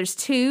kind. So there's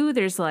 2.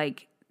 There's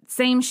like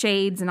same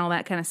shades and all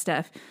that kind of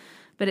stuff,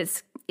 but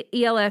it's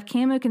ELF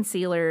Camo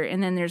Concealer,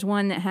 and then there's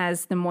one that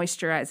has the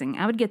moisturizing.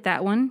 I would get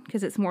that one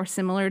because it's more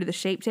similar to the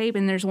Shape Tape,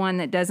 and there's one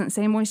that doesn't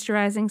say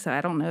moisturizing, so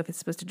I don't know if it's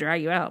supposed to dry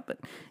you out, but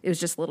it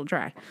was just a little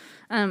dry.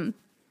 But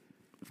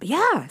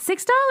yeah,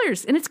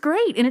 $6, and it's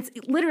great, and it's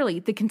literally,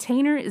 the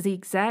container is the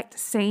exact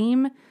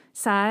same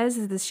size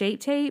as the Shape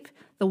Tape.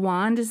 The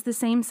wand is the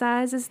same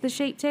size as the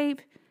Shape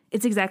Tape.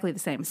 It's exactly the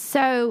same.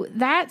 So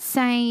that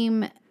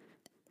same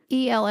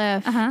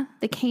ELF,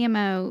 the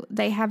camo,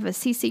 they have a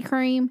CC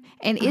cream,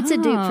 and it's a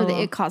dupe for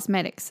the IT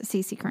Cosmetics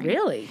CC cream.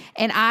 Really?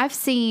 And I've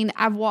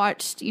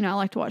watched, I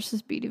like to watch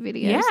those beauty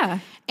videos. Yeah.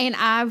 And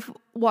I've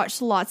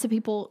watched lots of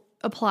people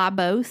apply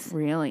both.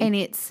 Really? And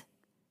it's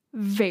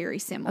very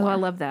similar. Oh, I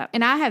love that.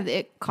 And I have the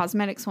IT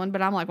Cosmetics one,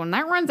 but I'm like, when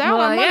that runs out,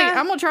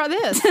 I'm going to try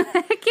this. Heck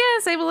yeah,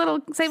 save a little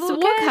So cash.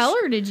 what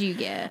color did you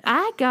get?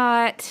 I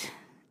got,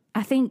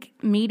 I think,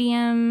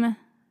 medium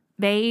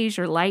beige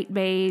or light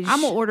beige.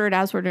 I'm going to order it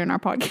as we're doing our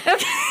podcast.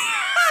 Okay.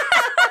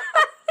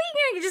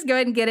 You can just go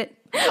ahead and get it.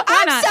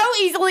 I'm so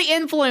easily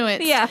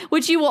influenced. Yeah.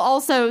 Which you will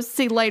also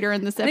see later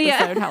in this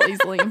episode, how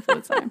easily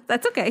influenced I am.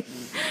 That's okay.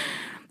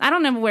 I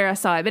don't know where I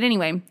saw it, but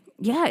anyway,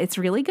 yeah, it's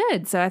really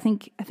good. So I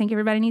think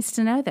everybody needs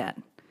to know that.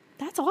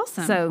 That's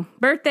awesome. So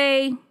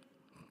birthday,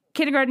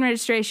 kindergarten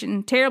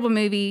registration, terrible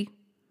movie,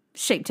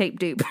 Shape Tape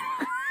dupe.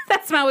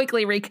 That's my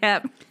weekly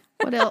recap.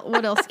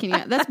 What else can you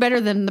add? That's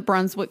better than the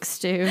Brunswick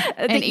stew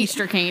and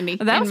Easter candy.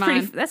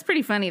 That's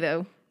pretty funny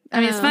though. I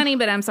mean, it's funny,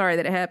 but I'm sorry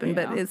that it happened.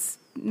 But it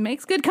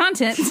makes good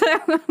content. So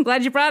I'm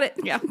glad you brought it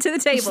to the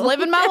table. Just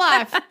living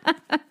my life.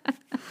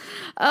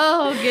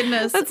 Oh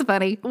goodness, that's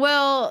funny.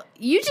 Well,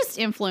 you just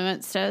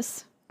influenced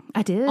us.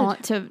 I did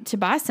to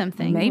buy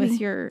something. Maybe. With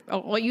your.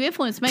 Oh, well, you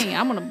influenced me.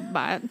 I'm going to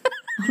buy it.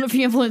 I don't know if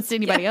you influenced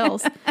anybody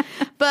else.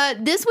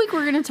 But this week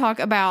we're going to talk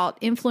about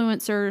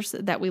influencers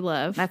that we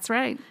love. That's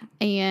right.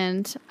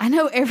 And I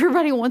know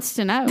everybody wants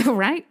to know.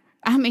 Right?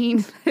 I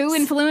mean, who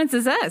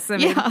influences us? I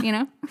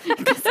mean,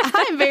 because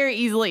I'm very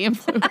easily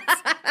influenced.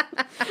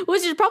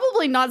 which is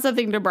probably not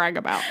something to brag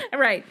about.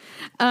 Right.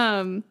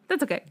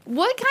 That's okay.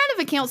 What kind of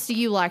accounts do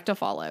you like to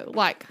follow?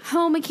 Like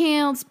home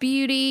accounts,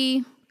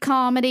 beauty,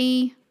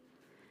 comedy,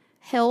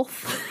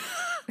 health?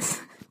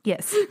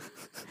 Yes.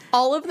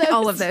 All of those?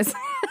 All of those.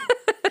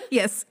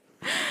 Yes.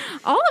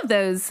 All of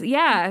those.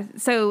 Yeah.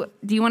 So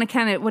do you want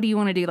to what do you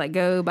want to do? Like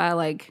go by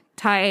like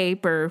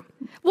type or?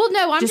 Well,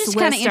 no, I'm just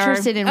kind of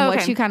interested in what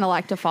okay. you kind of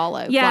like to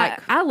follow. Yeah. Like,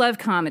 I love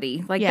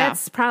comedy. Like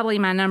that's probably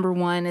my number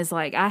one is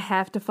like, I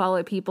have to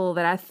follow people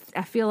that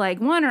I feel like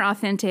one are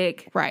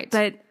authentic. Right.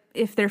 But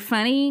if they're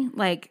funny,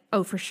 like,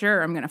 oh, for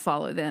sure, I'm going to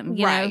follow them.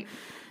 You know?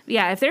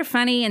 Yeah. If they're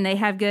funny and they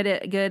have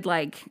good,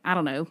 like, I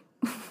don't know,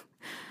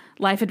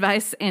 life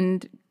advice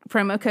and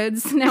promo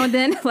codes now and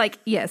then, like,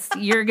 yes,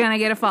 you're going to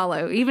get a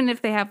follow. Even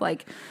if they have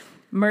like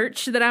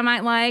merch that I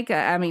might like.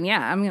 I mean,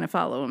 yeah, I'm going to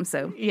follow them.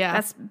 So yeah,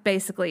 that's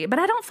basically it. But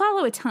I don't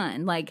follow a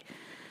ton. Like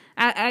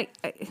I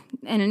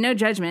and no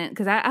judgment,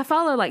 because I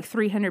follow like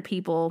 300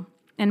 people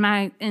and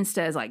my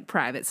Insta is like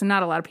private. So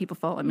not a lot of people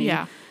follow me.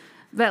 Yeah.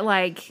 But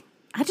like,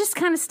 I just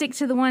kind of stick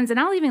to the ones, and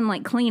I'll even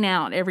like clean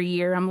out every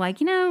year. I'm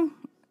like,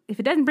 if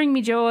it doesn't bring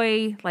me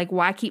joy, like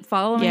why keep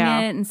following it?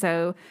 And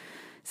so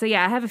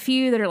yeah, I have a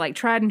few that are like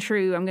tried and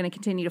true. I'm going to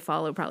continue to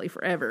follow probably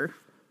forever.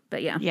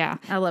 But yeah,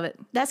 I love it.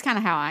 That's kind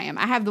of how I am.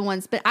 I have the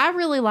ones, but I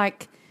really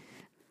like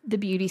the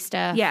beauty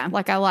stuff. Yeah.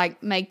 Like I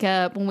like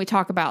makeup. When we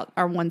talk about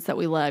our ones that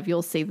we love,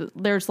 you'll see that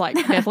there's like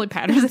definitely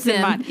patterns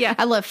in mine. Yeah.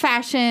 I love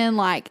fashion.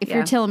 Like if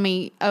you're telling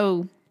me,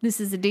 oh, this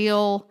is a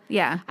deal.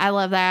 Yeah. I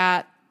love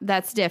that.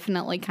 That's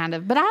definitely kind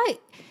of, but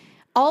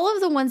all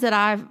of the ones that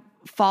I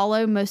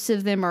follow, most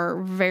of them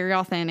are very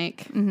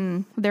authentic.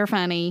 Mm-hmm. They're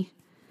funny.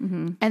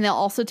 Mm-hmm. And they'll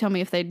also tell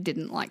me if they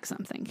didn't like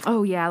something.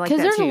 Oh, yeah, I like that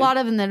because there's too. a lot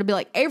of them that'll be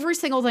like every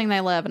single thing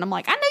they love. And I'm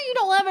like, I know you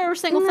don't love every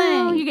single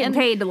thing. You're getting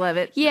paid to love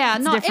it. Yeah.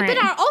 It's But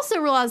different. I also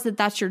realize that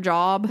that's your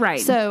job. Right.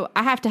 So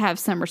I have to have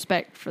some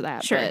respect for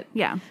that. Sure. But,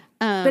 yeah.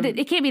 But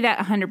it can't be that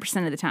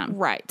 100% of the time.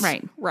 Right.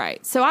 Right.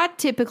 Right. So I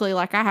typically,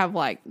 I have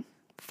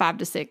 5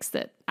 to 6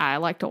 that I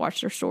like to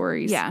watch their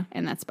stories. Yeah.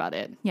 And that's about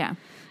it. Yeah.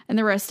 And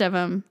the rest of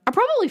them, I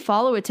probably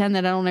follow a 10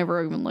 that I don't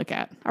ever even look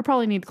at. I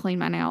probably need to clean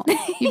mine out.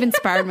 You've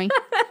inspired me.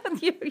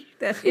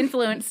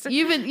 Influenced.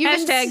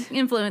 Hashtag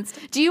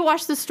influenced. Do you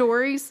watch the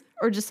stories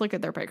or just look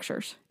at their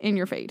pictures in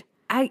your feed?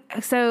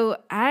 So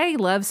I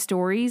love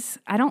stories.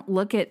 I don't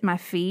look at my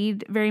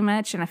feed very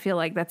much, and I feel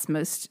like that's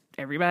most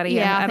everybody.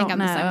 Yeah, I think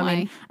don't I'm the same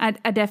way.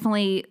 I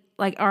definitely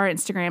like our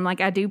Instagram.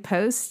 Like I do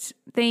post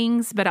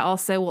things, but I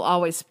also will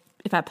always,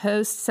 if I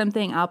post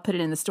something, I'll put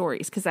it in the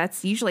stories, because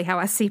that's usually how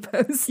I see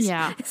posts.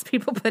 Yeah. Is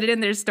people put it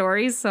in their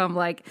stories. So I'm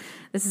like,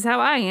 this is how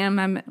I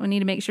am. We need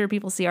to make sure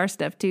people see our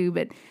stuff too.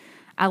 But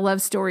I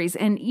love stories.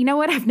 And you know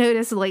what I've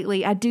noticed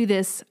lately? I do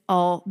this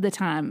all the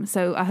time.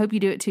 So I hope you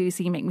do it too,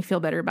 so you make me feel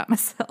better about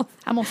myself.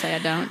 I'm going to say I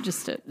don't.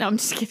 No, I'm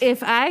just kidding.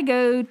 If I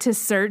go to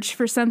search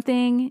for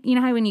something, you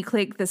know how when you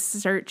click the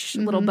search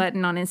little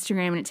button on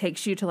Instagram and it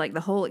takes you to like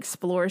the whole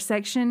explore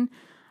section?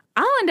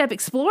 I'll end up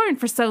exploring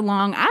for so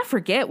long, I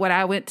forget what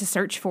I went to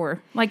search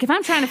for. Like if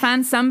I'm trying to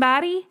find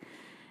somebody,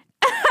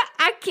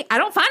 I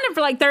don't find them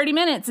for like 30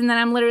 minutes. And then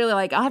I'm literally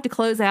like, I'll have to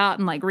close out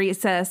and like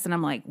reassess. And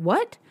I'm like,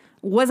 what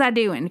was I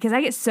doing? Because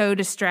I get so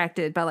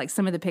distracted by like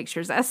some of the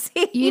pictures I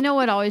see. You know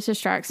what always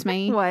distracts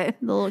me? What?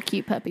 The little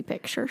cute puppy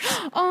pictures.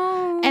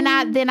 Oh. And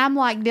I'm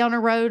like down a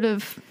road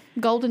of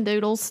golden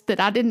doodles that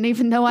I didn't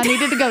even know I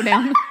needed to go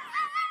down.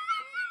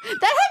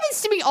 That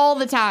happens to me all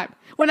the time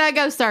when I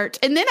go search.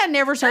 And then I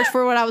never search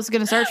for what I was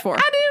going to search for.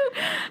 I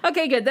do.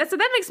 Okay, good. That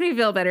makes me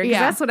feel better, because Yeah.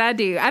 that's what I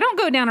do. I don't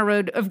go down a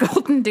road of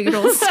golden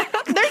doodles. They're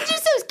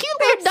just those cute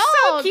little dogs.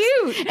 So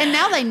cute. And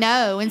now they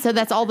know. And so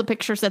that's all the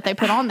pictures that they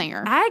put on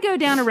there. I go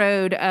down a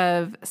road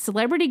of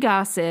celebrity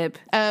gossip,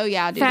 Oh,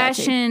 yeah, I do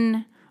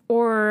fashion,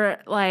 or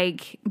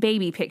like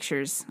baby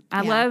pictures.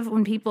 I love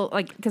when people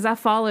like, because I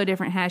follow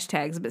different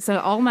hashtags, but so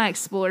all my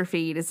Explore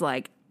feed is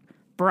like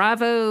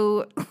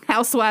Bravo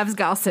housewives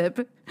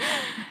gossip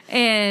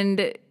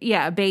and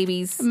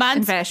babies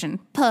and fashion.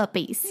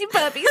 Puppies.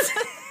 Puppies.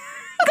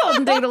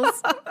 Golden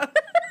doodles.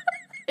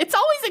 It's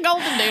always a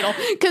golden doodle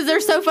because they're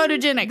so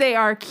photogenic. They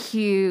are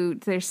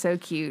cute. They're so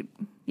cute.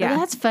 Yeah. Well,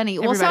 that's funny.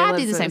 Well, so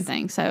Everybody I do the loves same those.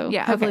 thing. So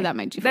Yeah, hopefully okay. that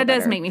made you feel That better.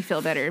 does make me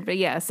feel better. But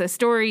yeah, so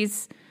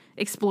stories,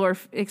 explore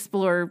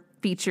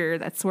feature,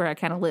 that's where I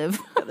kind of live.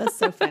 That's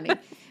so funny.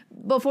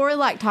 Before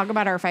we talk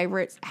about our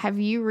favorites, have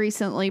you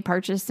recently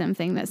purchased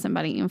something that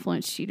somebody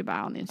influenced you to buy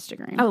on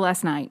Instagram? Oh,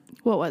 last night.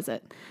 What was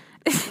it?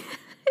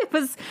 It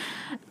was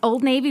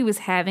Old Navy was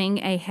having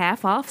a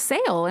half off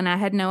sale, and I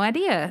had no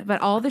idea,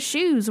 but all the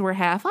shoes were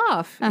half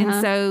off. And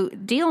so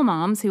Deal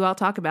Moms, who I'll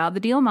talk about,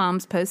 the Deal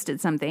Moms posted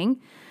something,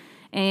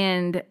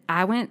 and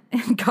I went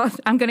and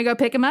I'm going to go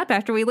pick them up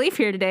after we leave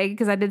here today,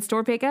 because I did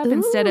store pickup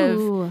instead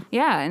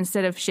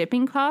of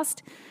shipping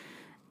cost.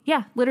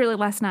 Yeah, literally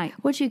last night.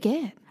 What'd you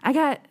get?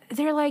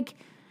 They're like,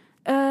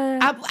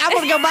 I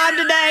want to go buy them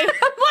today.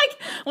 I'm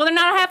like, well, they're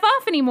not half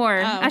off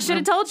anymore. I should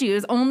have told you. It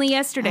was only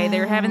yesterday they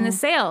were having this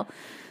sale.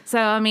 So,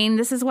 I mean,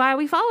 this is why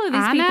we follow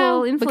these I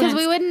people. know, because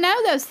we wouldn't know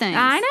those things.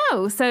 I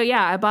know. So,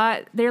 yeah,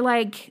 they're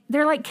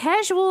like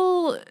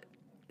casual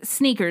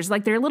sneakers.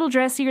 Like they're a little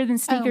dressier than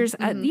sneakers.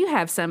 You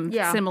have some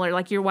similar,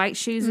 like your white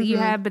shoes that you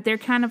have, but they're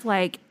kind of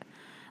like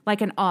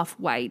an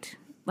off-white,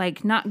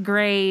 like not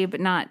gray, but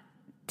not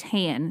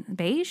tan,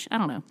 beige. I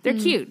don't know. They're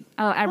cute.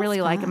 I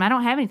really like them. I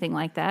don't have anything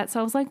like that, so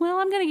I was like, well,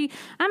 I'm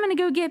gonna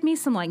go get me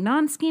some like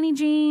non-skinny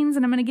jeans,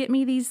 and I'm gonna get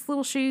me these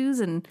little shoes,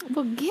 and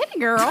well, get it,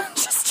 girl.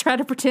 Just try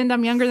to pretend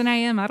I'm younger than I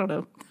am. I don't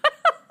know.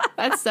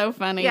 That's so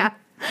funny. Yeah.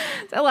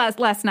 So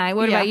last night.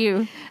 What about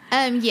you?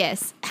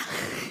 Yes.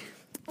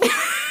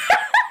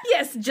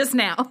 Yes, just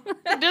now.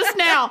 Just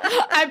now,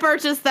 I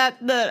purchased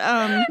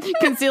the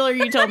concealer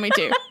you told me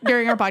to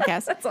during our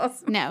podcast. That's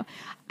awesome. No,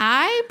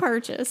 I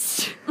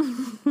purchased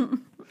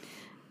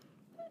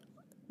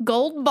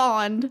Gold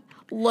Bond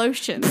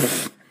lotion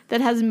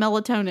that has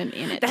melatonin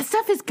in it. That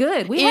stuff is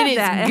good. We have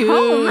that at good.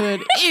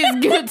 home. It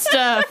is good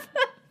stuff.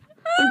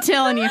 I'm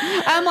telling you.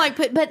 I'm like,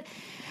 but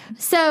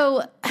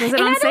so was it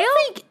on sale?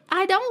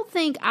 I don't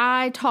think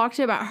I talked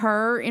about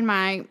her in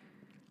my.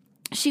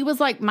 She was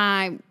like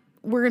my.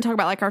 We're going to talk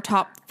about like our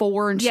top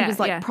 4, and she was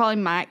like probably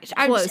my.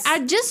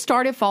 I just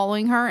started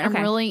following her, and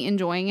I'm really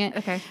enjoying it.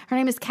 Okay. Her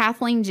name is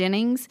Kathleen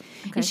Jennings,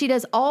 and she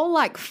does all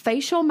like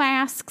facial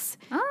masks,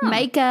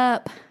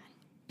 makeup.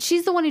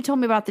 She's the one who told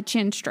me about the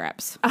chin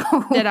straps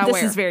that I wear.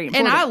 This is very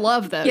important. And I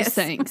love those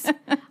things.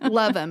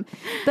 Love them.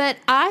 But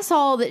I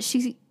saw that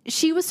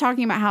she was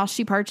talking about how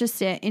she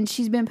purchased it, and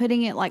she's been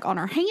putting it like on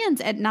her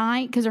hands at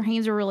night because her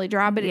hands are really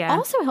dry. But it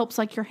also helps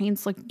like your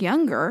hands look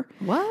younger.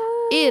 What?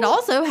 It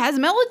also has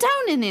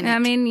melatonin in it. I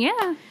mean,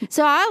 yeah.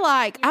 So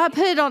I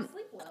put it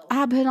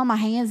on my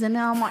hands, and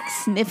now I'm like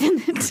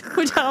sniffing it,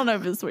 which I don't know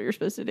if it's what you're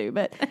supposed to do,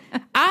 but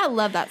I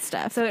love that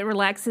stuff. So it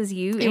relaxes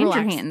you and your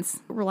hands.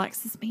 It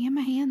relaxes me and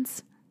my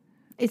hands.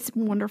 It's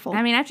wonderful.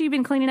 I mean, after you've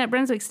been cleaning up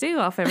Brunswick stew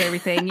off of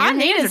everything, your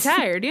hands are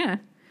tired, yeah.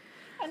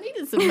 I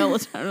needed some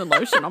melatonin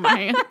lotion on my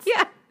hands.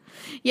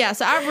 Yeah,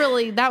 so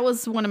that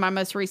was one of my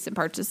most recent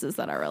purchases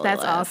that I really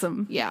That's love.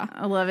 awesome. Yeah.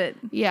 I love it.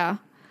 Yeah.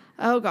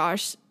 Oh,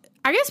 gosh.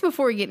 I guess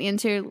before we get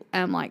into,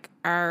 like,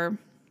 our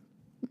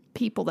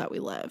people that we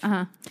love.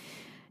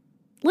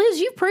 Liz,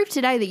 you proved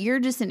today that you're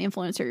just an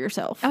influencer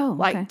yourself. Oh,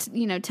 okay.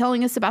 Like,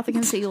 telling us about the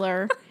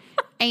concealer.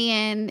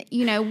 And,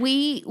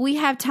 we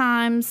have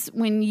times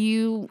when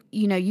you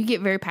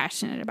get very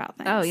passionate about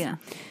things. Oh, yeah.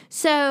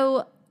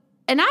 So,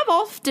 and I've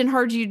often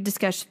heard you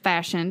discuss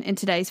fashion in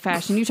today's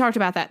fashion. You talked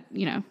about that,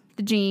 the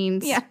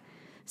jeans. Yeah.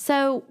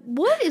 So,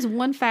 what is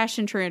one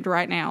fashion trend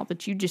right now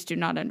that you just do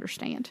not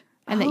understand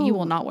and that you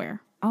will not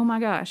wear? Oh,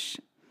 my gosh.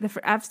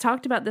 I've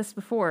talked about this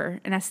before,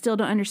 and I still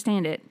don't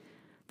understand it.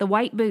 The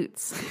white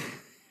boots.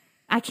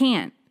 I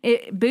can't.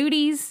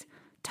 Booties,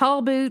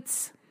 tall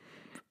boots,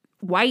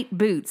 white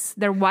boots.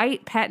 They're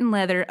white, patent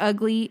leather,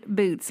 ugly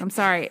boots. I'm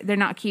sorry. They're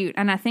not cute.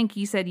 And I think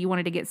you said you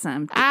wanted to get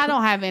some. I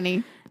don't have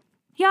any.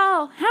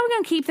 Y'all, how are we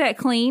going to keep that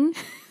clean?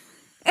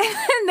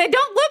 And they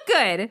don't look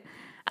good.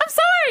 I'm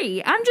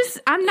sorry.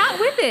 I'm not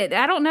with it.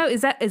 I don't know.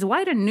 Is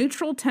white a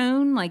neutral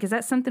tone? Like, is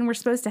that something we're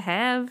supposed to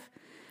have?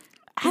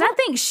 Because I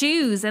think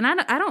shoes, and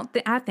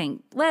I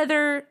think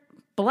leather,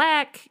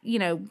 black,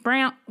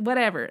 brown,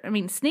 whatever. I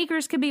mean,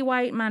 sneakers could be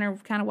white. Mine are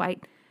kind of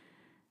white.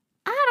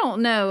 I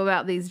don't know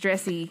about these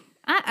dressy.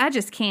 I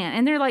just can't.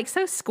 And they're like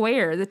so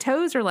square. The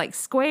toes are like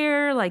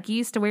square, like you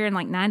used to wear in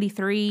like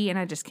 93, and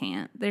I just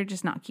can't. They're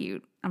just not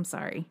cute. I'm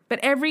sorry. But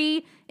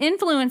every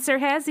influencer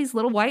has these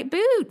little white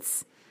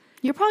boots.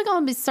 You're probably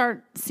going to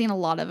start seeing a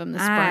lot of them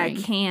this spring.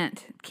 I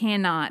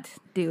cannot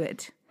do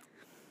it.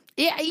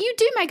 Yeah, you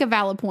do make a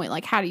valid point.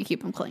 Like, how do you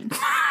keep them clean?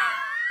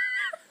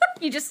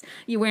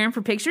 You wear them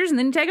for pictures and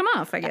then you take them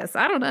off, I guess.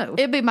 I don't know.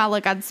 It'd be my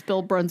luck I'd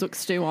spill Brunswick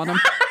stew on them.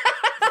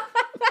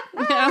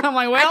 I'm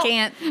like, well, I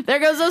can't. There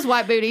goes those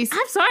white booties.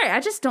 I'm sorry. I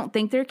just don't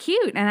think they're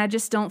cute. And I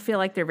just don't feel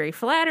like they're very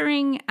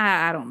flattering.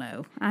 I don't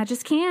know. I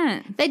just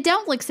can't. They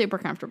don't look super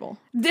comfortable.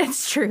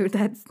 That's true.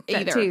 That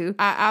too.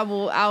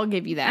 I'll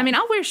give you that. I mean,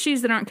 I'll wear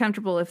shoes that aren't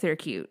comfortable if they're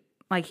cute.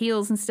 Like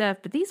heels and stuff.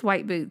 But these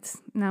white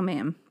boots, no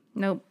ma'am.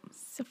 Nope.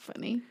 So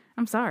funny.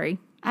 I'm sorry.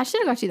 I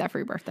should have got you that for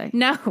your birthday.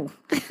 No.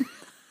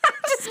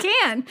 I just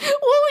can't.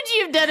 What would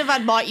you have done if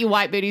I'd bought you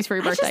white booties for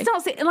your birthday? I just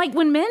don't see, like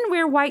when men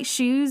wear white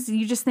shoes,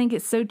 you just think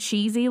it's so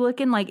cheesy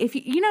looking. Like if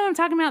you know what I'm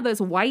talking about,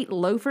 those white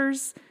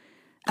loafers.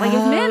 Like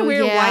if men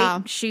wear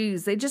white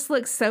shoes, they just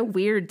look so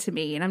weird to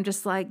me. And I'm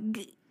just like,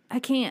 I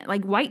can't.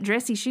 Like white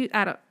dressy shoes,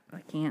 I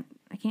can't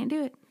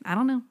do it. I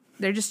don't know.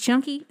 They're just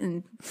chunky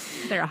and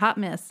they're a hot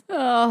mess.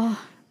 Oh.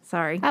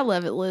 Sorry. I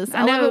love it, Liz.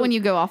 I love it when you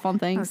go off on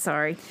things. I'm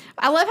sorry.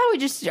 I love how I'm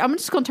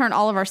just going to turn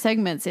all of our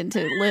segments into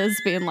Liz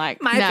being like,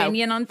 my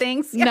opinion on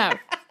things. No.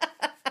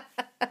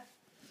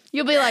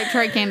 You'll be like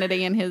Trey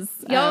Kennedy and his...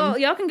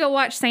 Y'all can go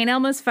watch St.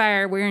 Elmo's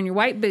Fire wearing your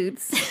white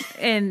boots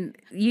and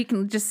you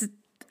can just...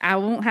 I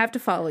won't have to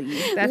follow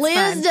you. That's Liz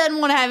fine.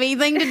 doesn't want to have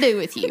anything to do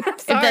with you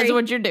if that's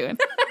what you're doing.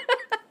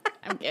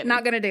 I'm kidding.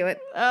 Not going to do it.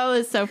 Oh,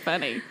 it's so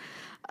funny.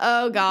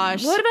 Oh,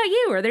 gosh. What about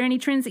you? Are there any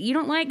trends that you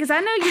don't like? Because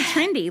I know you're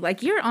trendy.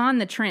 Like, you're on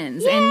the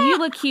trends, and you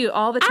look cute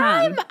all the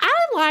time. I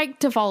like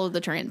to follow the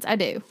trends. I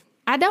do.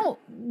 I don't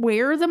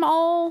wear them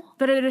all.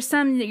 But there's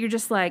some that you're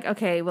just like,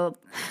 okay, well,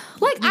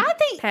 like I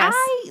think pass.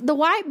 the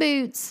white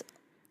boots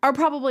are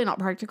probably not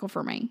practical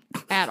for me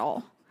at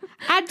all.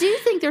 I do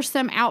think there's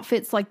some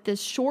outfits like the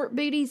short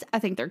booties. I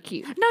think they're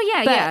cute. No,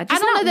 yeah, But yeah. I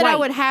Just don't know not that I white.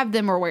 would have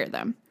them or wear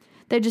them.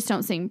 They just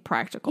don't seem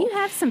practical. You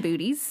have some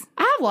booties.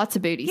 I have lots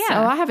of booties. Yeah. So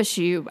I have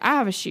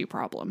a shoe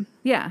problem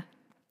Yeah.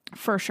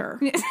 for sure.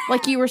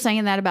 Like you were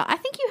saying that about, I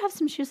think you have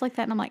some shoes like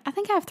that. And I'm like, I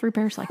think I have 3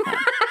 pairs like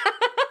that.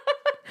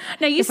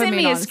 No, you If I'm sent me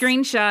being a honest.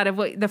 screenshot of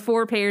what the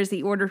 4 pairs that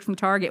you ordered from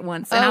Target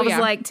once. And Oh, I was yeah.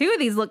 like, 2 of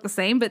these look the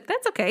same, but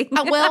that's okay.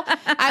 Well,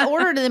 I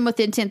ordered them with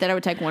the intent that I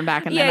would take one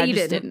back and then yeah, I you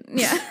just didn't. didn't.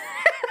 Yeah.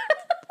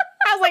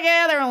 I was like,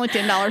 yeah, they're only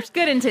 $10.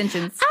 Good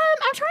intentions.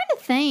 I'm trying to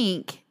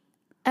think.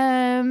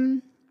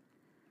 I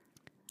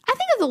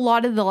think of a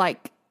lot of the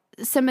like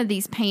some of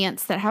these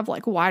pants that have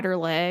like wider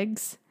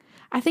legs.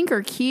 I think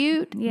are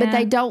cute, Yeah. but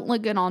they don't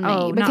look good on me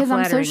Oh, not because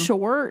I'm so flattering.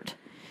 short.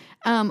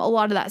 A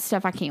lot of that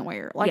stuff I can't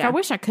wear. Like Yeah. I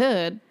wish I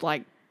could.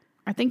 Like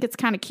I think it's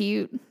kind of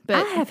cute, but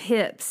I have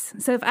hips.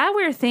 So if I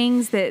wear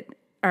things that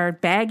are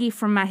baggy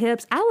from my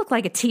hips, I look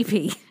like a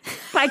teepee.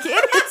 Like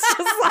it's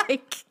just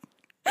like,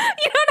 you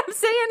know what I'm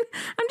saying?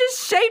 I'm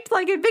just shaped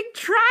like a big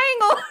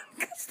triangle.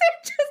 Because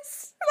they're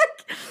just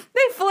like,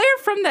 they flare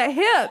from the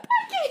hip.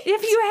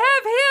 If you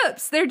have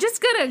hips, they're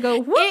just going to go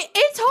whoop.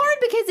 it's hard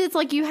because it's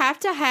like you have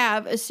to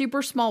have a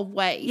super small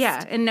waist.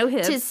 Yeah, and no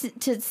hips.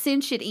 To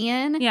cinch it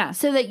in. Yeah.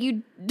 So that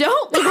you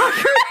don't look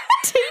like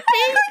a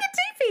teepee. like a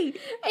teepee.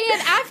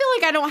 And I feel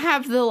like I don't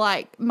have the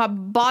like my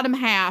bottom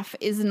half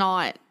is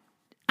not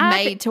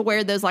made to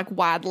wear those like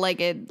wide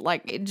legged,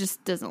 like it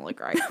just doesn't look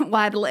right.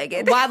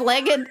 Wide-legged. Wide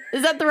legged?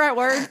 Is that the right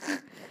word?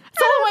 It's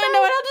the only way I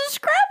know how to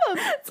describe them.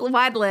 It's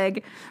wide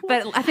leg.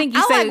 But I think you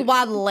I say like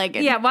wide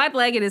legged. Yeah,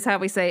 wide-legged is how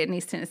we say it in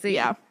East Tennessee.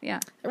 Yeah. Yeah.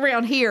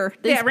 Around here.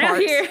 These Yeah, around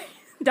parts. here.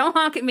 Don't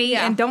honk at me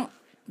and don't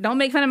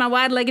make fun of my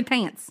wide-legged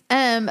pants.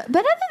 But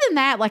other than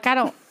that, like I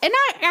don't, and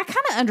I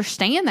kind of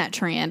understand that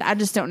trend. I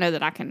just don't know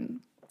that I can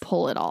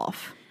pull it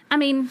off. I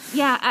mean,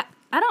 yeah,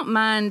 I don't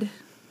mind.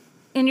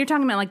 And you're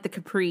talking about like the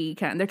capri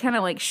kind. They're kind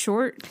of like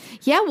short.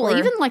 Yeah, well, Or-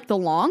 even like the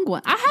long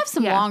one. I have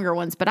some Yeah. longer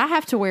ones, but I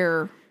have to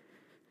wear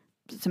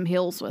some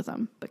heels with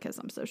them because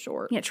I'm so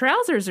short. Yeah,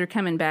 trousers are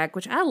coming back,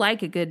 which I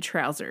like a good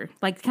trouser.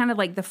 Like kind of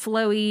like the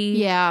flowy.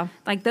 Yeah.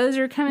 Like those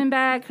are coming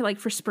back like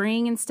for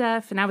spring and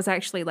stuff. And I was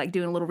actually like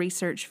doing a little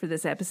research for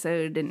this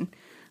episode and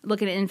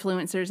looking at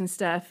influencers and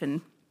stuff.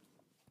 And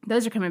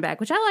those are coming back,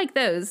 which I like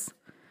those.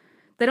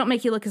 They don't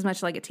make you look as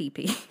much like a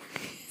teepee.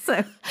 So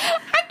I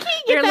can't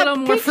They're get a that little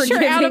more picture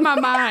out of forgiving. my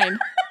mind.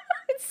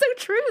 it's so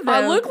true though.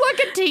 I look like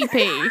a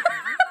teepee. You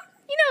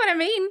know what I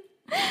mean?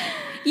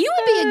 You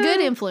would be a good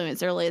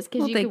influencer, Liz,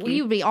 because Well, thank you.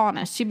 you would be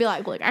honest. You'd be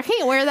like, look, I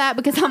can't wear that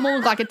because I'm gonna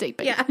look like a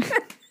teepee. Yeah.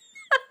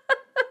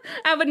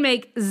 I would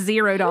make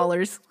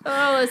 $0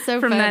 Oh, that's so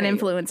from that funny.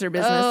 influencer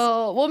business.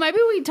 Oh, well, maybe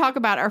we talk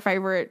about our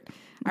favorite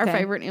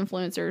Okay.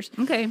 influencers.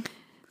 Okay.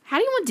 How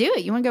do you want to do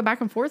it? You want to go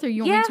back and forth, or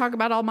you want me Yeah. to talk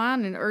about all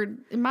mine, or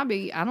it might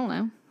be I don't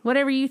know.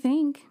 Whatever you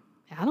think.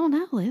 I don't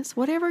know, Liz.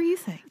 Whatever you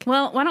think.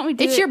 Well, why don't we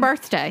do It's it? your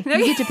birthday. You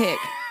get to pick.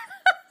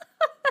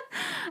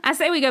 I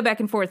say we go back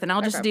and forth, and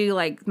I'll just do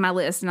like my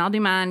list, and I'll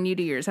do mine, you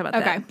do yours. How about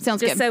that? Okay,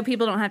 sounds just good. so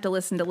people don't have to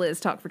listen to Liz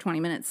talk for 20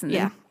 minutes. And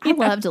Yeah,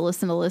 then, I love to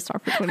listen to Liz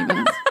talk for 20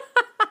 minutes.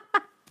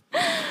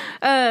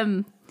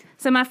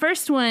 So my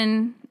first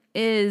one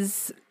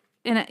is,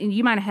 and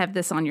you might have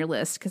this on your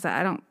list because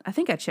I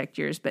think I checked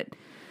yours,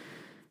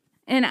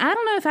 and I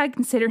don't know if I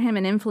consider him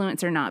an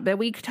influencer or not, but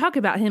we talk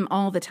about him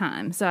all the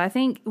time. So I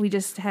think we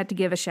just had to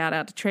give a shout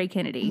out to Trey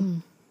Kennedy.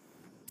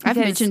 I've Because-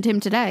 mentioned him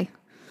today.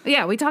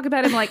 Yeah, we talk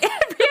about him like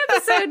every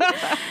episode.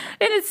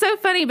 And it's so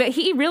funny, but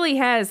he really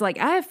has, like,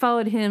 I have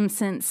followed him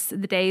since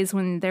the days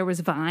when there was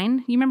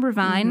Vine. You remember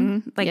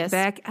Vine? Like Yes.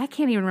 back, I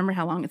can't even remember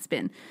how long it's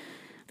been.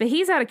 But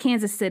he's out of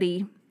Kansas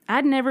City.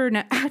 I'd never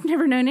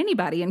known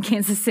anybody in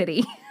Kansas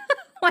City.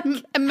 Like,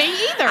 Me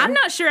either. I'm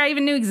not sure I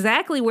even knew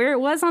exactly where it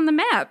was on the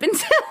map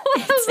until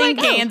I was in like,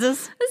 oh,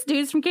 Kansas. this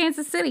dude's from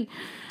Kansas City.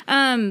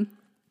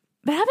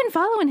 But I've been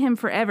following him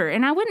forever,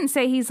 and I wouldn't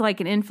say he's like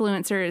an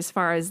influencer as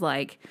far as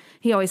like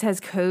he always has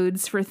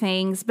codes for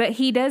things, but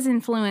he does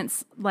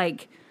influence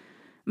like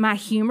my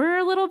humor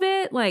a little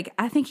bit. Like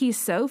I think he's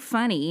so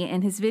funny,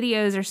 and his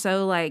videos are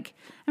so like,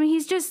 I mean,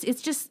 it's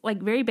just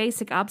like very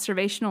basic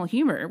observational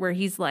humor where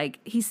he's like,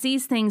 he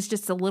sees things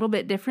just a little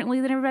bit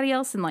differently than everybody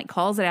else and like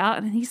calls it out,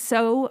 and he's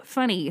so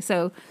funny.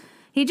 So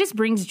he just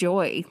brings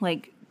joy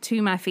like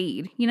to my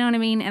feed. You know what I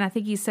mean? And I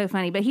think he's so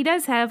funny, but he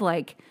does have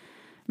like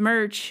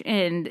merch,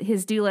 and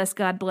his Do Less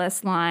God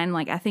Bless line,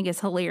 like I think is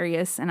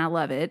hilarious and I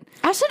love it.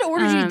 I should have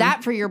ordered you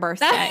that for your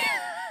birthday.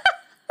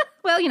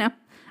 Well, you know,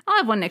 I'll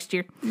have one next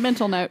year.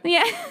 Mental note.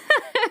 Yeah.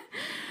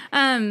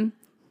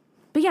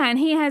 But yeah, and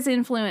he has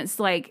influenced,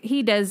 like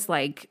he does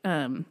like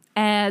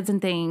ads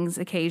and things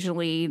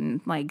occasionally,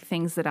 and like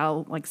things that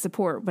I'll like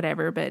support,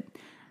 whatever. But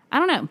I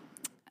don't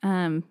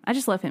know. I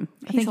just love him.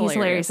 I think he's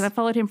hilarious, and I've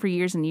followed him for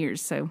years and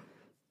years. So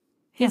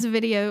His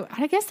video,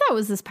 I guess that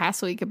was this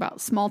past week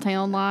about small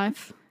town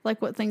life.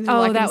 Like what things are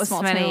like that in a was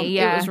small funny. town.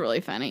 Yeah. It was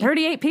really funny.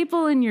 38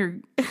 people in your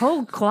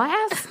whole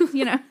class,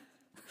 you know.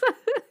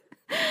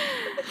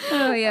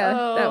 Oh yeah,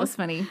 that was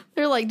funny.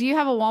 They're like, "Do you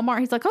have a Walmart?"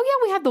 He's like, "Oh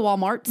yeah, we have the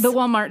Walmarts." The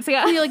Walmarts,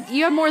 yeah. You're like,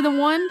 "You have more than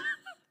one?"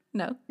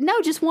 No,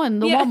 just one.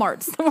 The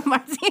Walmarts. The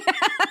Walmarts.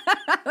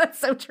 Yeah. That's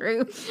so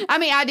true. I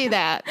mean, I do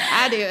that.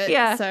 I do it.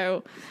 Yeah.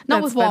 So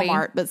not That's with funny.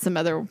 Walmart, but some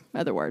other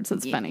words.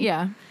 It's funny.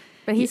 Yeah,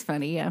 but he's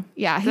funny. Yeah,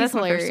 Yeah, he's That's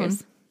my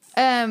first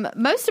hilarious.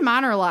 Most of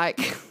mine are like,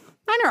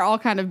 mine are all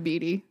kind of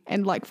beauty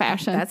and like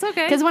fashion. That's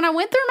okay. Because when I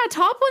went through my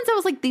top ones, I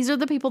was like, these are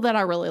the people that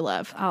I really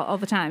love. all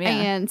the time. Yeah.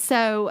 And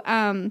so,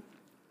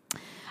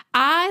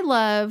 I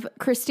love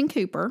Kristen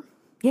Cooper.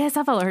 Yes,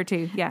 I follow her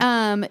too.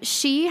 Yeah.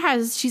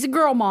 She's a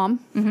girl mom.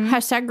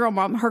 Hashtag girl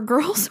mom. Her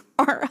girls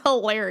are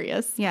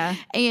hilarious. Yeah.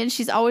 And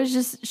she's always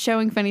just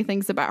showing funny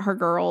things about her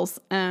girls.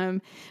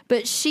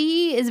 But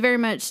she is very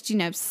much,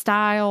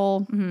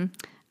 style,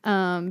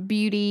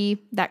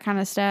 beauty, that kind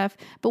of stuff.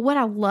 But what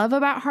I love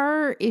about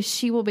her is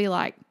she will be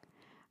like,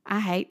 I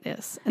hate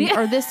this.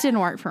 Or this didn't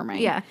work for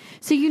me. Yeah.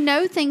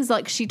 So things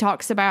like she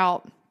talks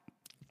about,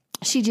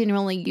 she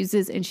genuinely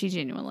uses and she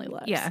genuinely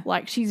loves. Yeah.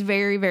 Like she's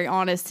very, very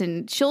honest,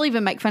 and she'll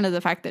even make fun of the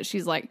fact that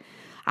she's like,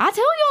 I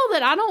tell y'all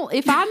that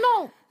if I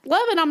don't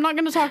love it, I'm not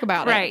going to talk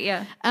about it. Right.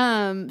 Yeah.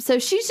 So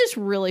she's just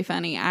really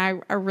funny. I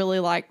really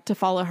like to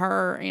follow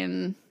her,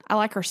 and I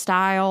like her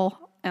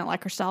style, and I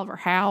like her style of her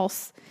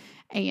house,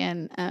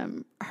 and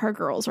her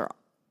girls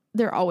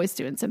they're always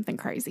doing something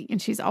crazy,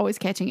 and she's always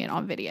catching it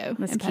on video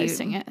and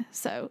posting it.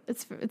 So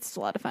it's a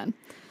lot of fun.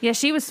 Yeah.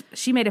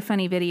 She made a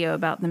funny video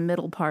about the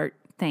middle part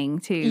thing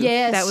too.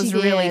 Yes, that was she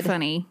really did.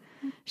 funny.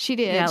 She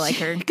did. Yeah, I like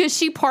her. Because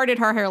she parted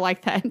her hair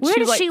like that. Where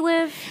does she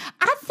live?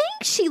 I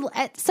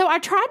think so I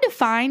tried to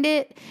find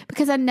it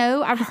because I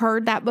know I've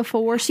heard that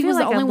before. She feel was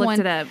like the only I've looked one.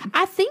 it up.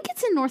 I think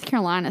it's in North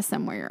Carolina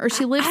somewhere, or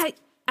she lives.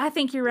 I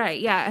think you're right.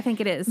 Yeah, I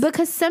think it is.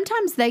 Because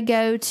sometimes they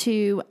go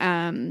to,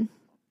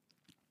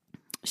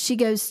 she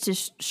goes to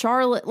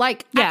Charlotte.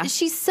 Like, Yeah.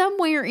 she's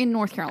somewhere in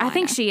North Carolina. I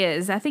think she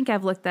is. I think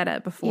I've looked that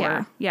up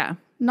before. Yeah.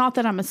 Not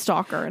that I'm a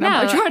stalker and No,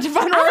 I'm like trying to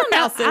find where her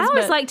house is. I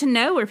always but- like to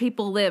know where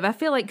people live. I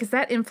feel like because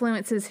that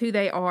influences who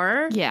they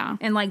are. Yeah.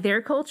 And like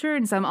their culture.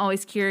 And so I'm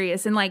always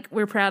curious. And like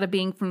we're proud of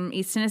being from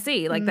East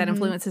Tennessee. Like that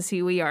influences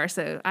who we are.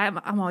 So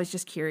I'm always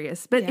just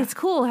curious. But it's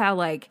cool how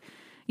like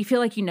you feel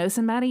like you know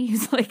somebody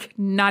who's like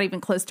not even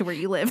close to where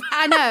you live.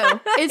 I know.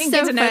 It's and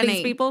so get to know funny.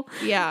 these people.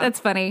 Yeah. That's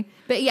funny.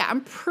 But yeah,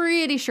 I'm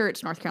pretty sure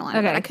it's North Carolina.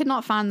 Okay. But I could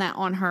not find that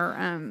on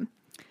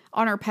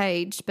her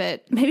page,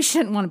 but Maybe she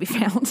didn't want to be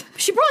found.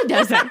 she probably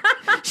doesn't.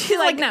 She's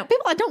like, like, no.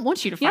 people, I don't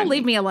want you to find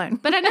Leave me alone.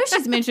 But I know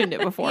she's mentioned it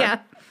before. Yeah.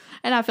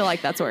 And I feel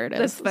like that's where it is.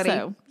 That's funny.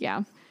 So,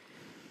 yeah.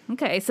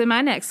 Okay, so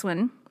my next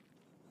one,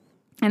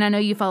 and I know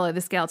you follow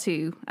this gal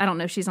too. I don't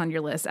know if she's on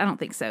your list. I don't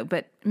think so.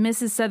 But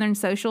Mrs. Southern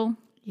Social.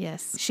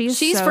 Yes. She's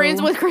so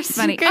friends with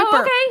Kristen funny. Cooper.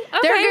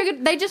 Oh, okay.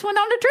 They just went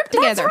on a trip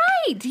together. That's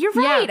right. You're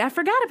right. Yeah. I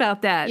forgot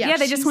about that. Yeah, Yeah,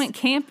 they just she's- went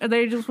camp. Or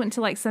they just went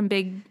to like some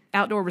big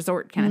outdoor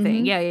resort kind of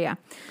thing. Yeah.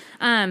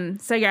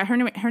 So yeah, her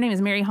name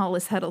is Mary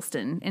Hollis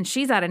Huddleston, and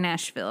she's out of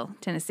Nashville,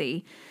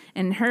 Tennessee.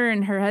 And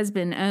her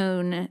husband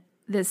own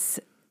this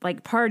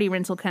like party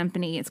rental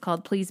company. It's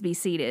called Please Be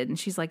Seated, and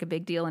she's like a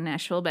big deal in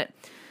Nashville. But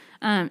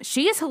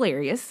she is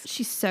hilarious.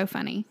 She's so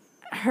funny.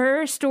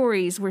 Her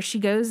stories where she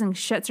goes and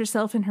shuts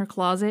herself in her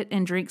closet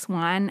and drinks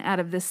wine out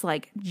of this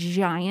like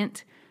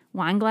giant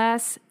wine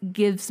glass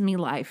gives me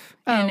life.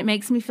 And it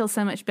makes me feel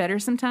so much better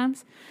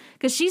sometimes.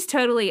 Because she's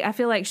totally, I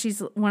feel like she's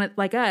one of,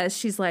 like us,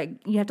 she's like,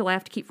 you have to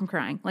laugh to keep from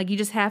crying. Like you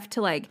just have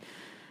to like,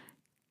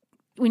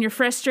 when you're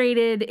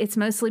frustrated, it's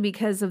mostly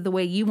because of the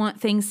way you want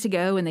things to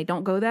go and they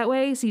don't go that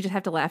way. So you just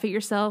have to laugh at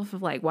yourself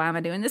of like, why am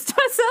I doing this to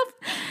myself?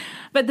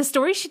 But the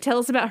stories she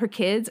tells about her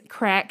kids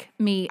crack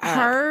me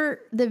up.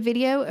 The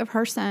video of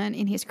her son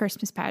in his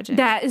Christmas pageant.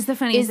 That is the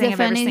funniest thing I've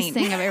ever seen.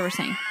 thing I've ever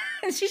seen.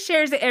 And she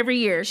shares it every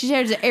year. She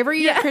shares it every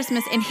year at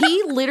Christmas, and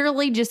he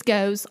literally just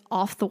goes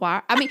off the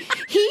wire. I mean,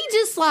 he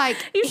just like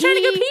He was trying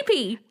to go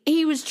pee-pee.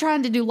 He was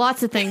trying to do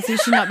lots of things he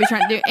should not be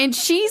trying to do, and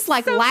she's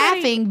like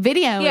laughing,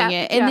 videoing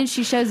it, and then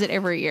she shows it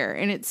every year,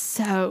 and it's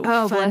so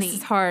bless funny.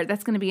 his heart.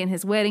 That's going to be in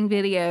his wedding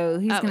video.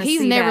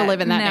 He's never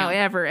living that No, down.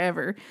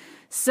 ever.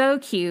 So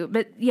cute.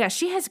 But yeah,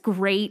 she has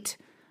great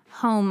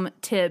home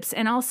tips,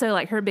 and also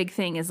like her big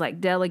thing is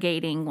like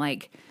delegating.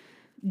 Like,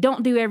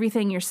 don't do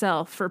everything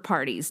yourself for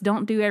parties.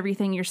 Don't do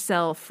everything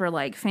yourself for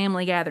like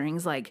family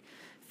gatherings. Like,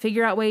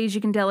 figure out ways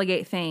you can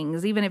delegate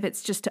things, even if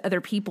it's just to other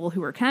people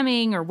who are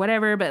coming or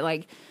whatever. But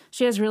like,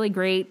 she has really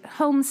great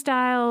home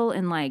style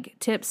and like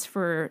tips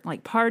for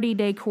like party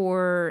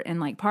decor and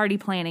like party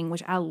planning,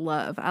 which I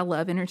love. I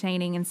love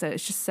entertaining. And so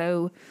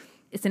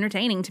it's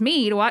entertaining to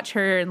me to watch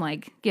her and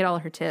like get all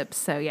of her tips.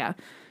 So yeah.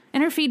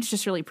 And her feed's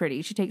just really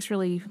pretty. She takes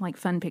really like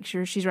fun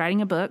pictures. She's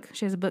writing a book.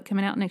 She has a book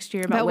coming out next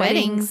year about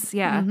weddings.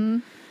 Yeah. Mm-hmm.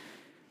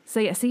 So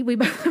yeah, see, we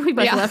both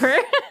love her.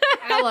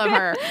 I love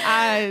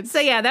her. So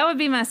yeah, that would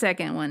be my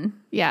second one.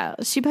 Yeah,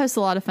 she posts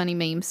a lot of funny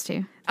memes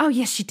too. Oh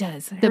yes, she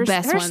does. The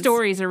best her ones.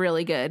 stories are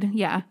really good.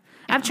 Yeah.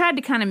 I've tried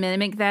to kind of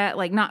mimic that,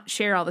 like not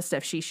share all the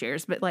stuff she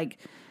shares, but like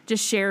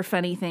just share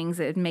funny things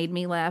that made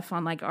me laugh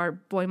on like our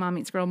Boy Mom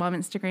Meets Girl Mom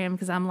Instagram,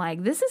 because I'm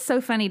like, this is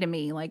so funny to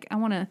me. Like, I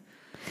want to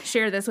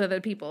share this with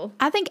other people.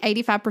 I think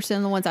 85%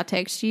 of the ones I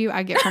text you,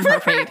 I get from her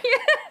feed.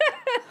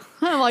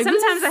 I'm like,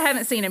 sometimes I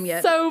haven't seen them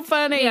yet. So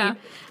funny. Yeah.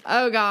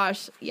 Oh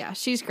gosh. Yeah,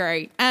 she's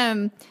great.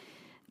 My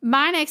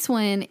next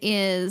one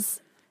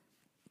is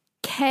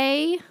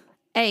K8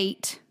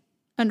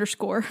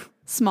 _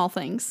 small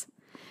things.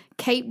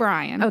 Kate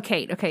Bryan. Oh,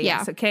 Kate. Okay.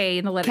 Yeah. So K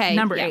in the letter K,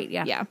 number yeah, 8.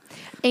 Yeah. Yeah.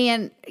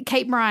 And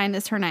Kate Bryan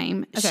is her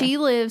name. Okay. She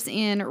lives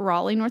in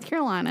Raleigh, North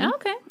Carolina.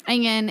 Okay.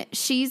 And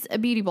she's a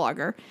beauty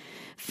blogger.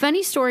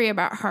 Funny story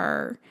about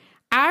her.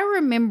 I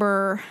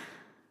remember,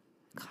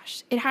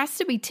 gosh, it has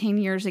to be 10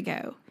 years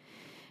ago.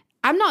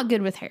 I'm not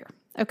good with hair.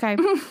 Okay.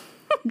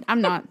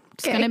 I'm not.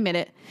 Just going to admit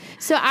it.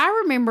 So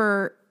I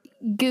remember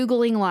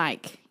Googling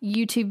like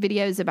YouTube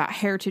videos about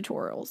hair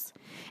tutorials.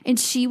 And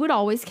she would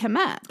always come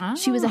up. Oh.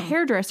 She was a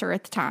hairdresser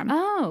at the time.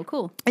 Oh,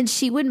 cool. And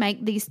she would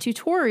make these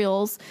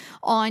tutorials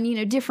on,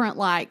 different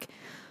like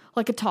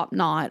a top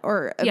knot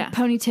or a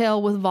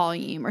ponytail with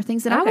volume or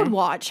things that I would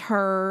watch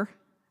her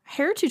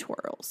hair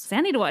tutorials. So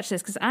I need to watch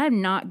this because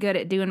I'm not good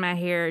at doing my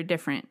hair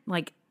different.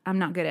 Like, I'm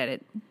not good at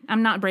it.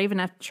 I'm not brave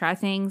enough to try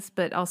things,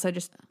 but also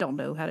just don't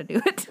know how to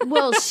do it.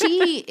 Well,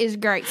 she is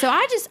great. So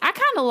I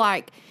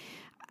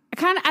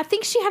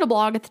think she had a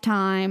blog at the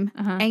time.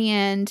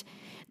 And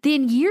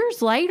then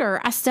years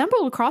later, I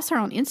stumbled across her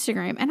on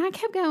Instagram and I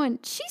kept going,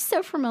 she's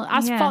so familiar.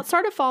 I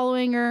started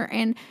following her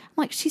and I'm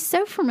like, she's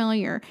so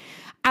familiar.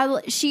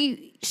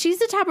 She's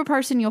the type of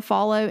person you'll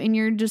follow and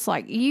you're just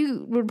like,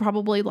 you would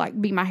probably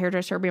like be my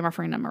hairdresser or be my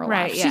friend in real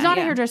life. She's not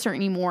a hairdresser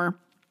anymore.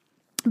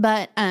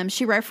 But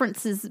she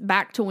references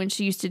back to when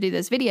she used to do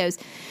those videos.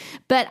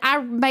 But I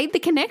made the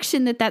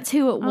connection that's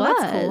who it was.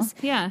 That's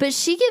cool. Yeah. But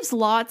she gives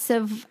lots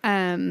of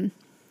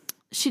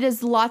she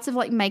does lots of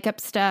like makeup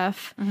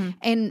stuff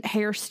and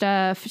hair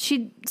stuff.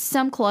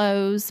 Some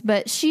clothes,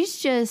 but she's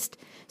just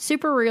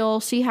super real.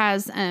 She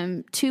has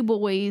 2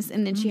 boys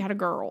and then she had a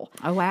girl.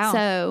 Oh wow.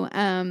 So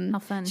how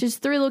fun. She has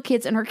 3 little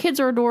kids and her kids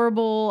are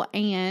adorable,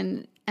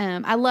 and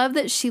I love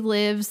that she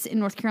lives in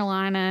North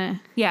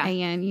Carolina. Yeah.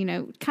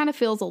 And, kind of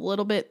feels a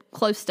little bit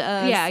close to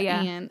us. Yeah,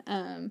 yeah.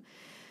 And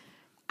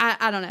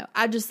I don't know.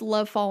 I just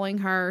love following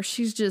her.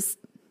 She's just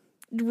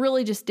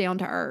really just down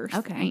to earth.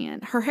 Okay.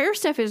 And her hair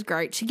stuff is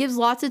great. She gives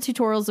lots of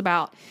tutorials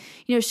about,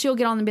 she'll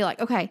get on and be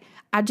like, okay,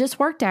 I just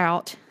worked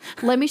out.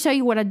 Let me show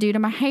you what I do to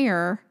my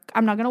hair.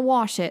 I'm not going to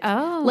wash it.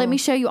 Oh. Let me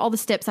show you all the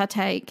steps I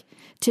take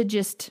to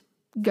just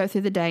go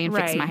through the day and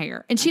fix my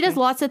hair. And she does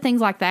lots of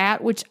things like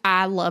that, which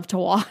I love to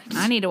watch.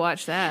 I need to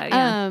watch that.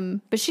 Yeah.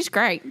 But she's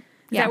great. Is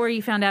that where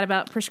you found out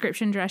about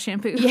prescription dry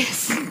shampoo?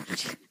 Yes.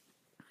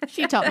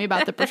 She taught me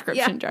about the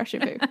prescription dry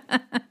shampoo.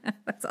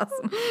 That's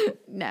awesome.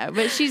 No,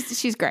 but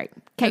she's great.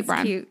 Kate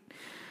Bryan. Cute.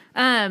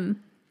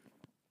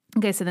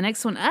 Okay, so the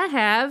next one I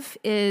have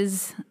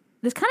is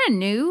this kind of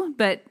new,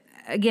 but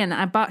again,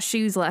 I bought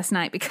shoes last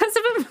night because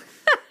of them.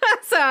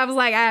 So I was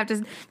like, I have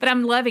to, but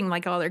I'm loving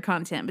like all their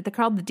content. But they're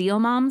called the Deal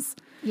Moms.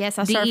 Yes,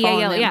 I started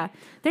following them. Yeah,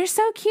 they're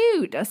so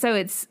cute.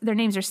 So their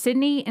names are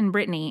Sydney and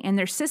Brittany, and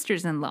they're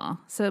sisters-in-law.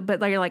 So, but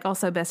they're like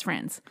also best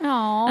friends.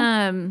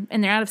 Aww.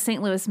 And they're out of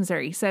St. Louis,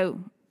 Missouri. So,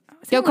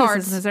 Go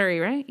Cards, Missouri,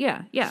 right?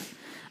 Yeah, yeah.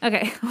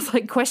 Okay, I was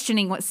like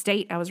questioning what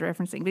state I was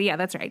referencing, but yeah,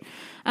 that's right.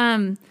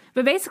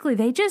 But basically,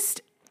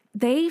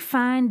 they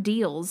find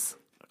deals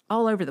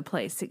all over the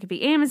place. It could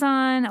be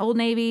Amazon, Old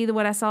Navy,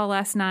 what I saw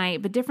last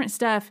night, but different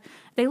stuff.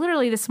 They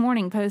literally this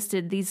morning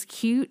posted these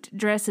cute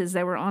dresses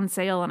that were on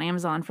sale on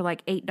Amazon for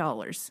like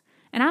 $8.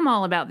 And I'm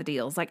all about the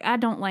deals. Like, I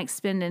don't like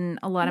spending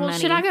a lot of money.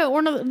 Should I go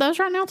order those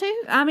right now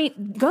too? I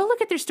mean, go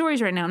look at their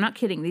stories right now. I'm not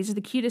kidding. These are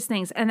the cutest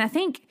things. And I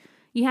think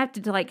you have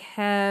to like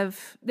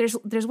have, there's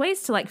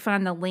ways to like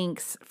find the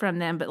links from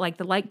them, but like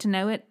the Like to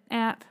Know It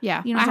app.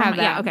 Yeah, you know I have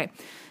that. Yeah, okay.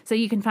 So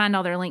you can find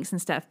all their links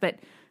and stuff, but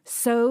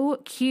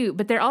so cute.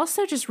 But they're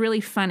also just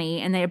really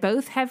funny, and they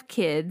both have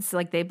kids.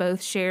 Like, they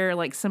both share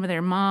like some of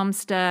their mom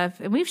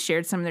stuff, and we've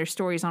shared some of their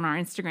stories on our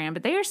Instagram,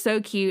 but they are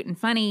so cute and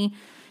funny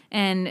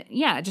and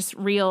just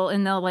real.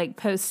 And they'll like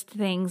post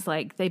things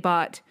like they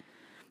bought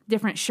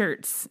different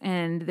shirts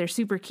and they're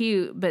super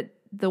cute, but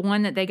the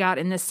one that they got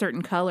in this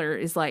certain color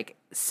is like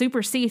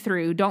super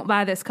see-through. Don't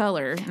buy this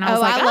color. And I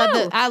was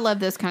like, I love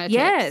this kind of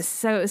yes. tips.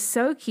 So it's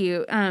so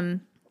cute.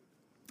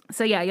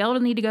 So yeah, y'all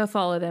need to go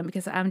follow them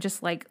because I'm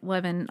just like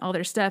loving all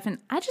their stuff, and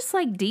I just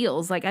like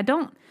deals. Like I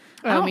don't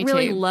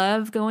really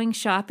love going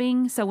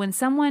shopping. So when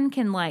someone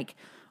can like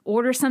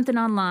order something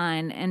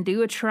online and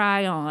do a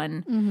try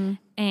on,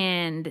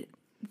 and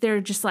they're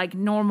just like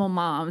normal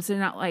moms, they're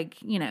not like,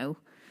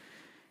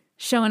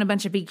 showing a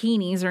bunch of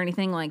bikinis or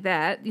anything like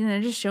that. They're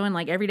just showing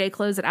like everyday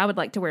clothes that I would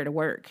like to wear to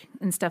work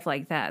and stuff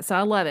like that. So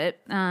I love it.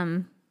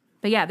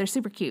 But yeah, they're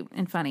super cute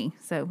and funny.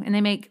 So, and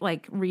they make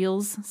like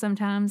reels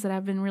sometimes that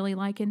I've been really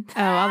liking.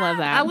 Oh, I love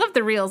that. I love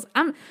the reels.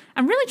 I'm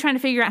really trying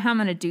to figure out how I'm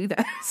going to do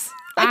those.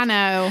 I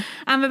know.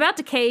 I'm about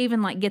to cave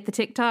and like get the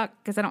TikTok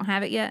because I don't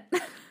have it yet.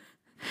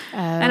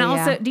 And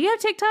also, do you have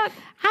TikTok?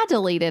 I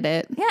deleted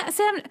it. Yeah,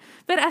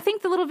 but I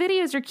think the little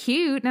videos are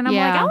cute, and I'm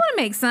like, I want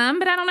to make some,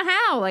 but I don't know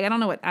how. Like, I don't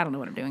know what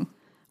I'm doing.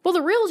 Well,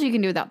 the reels you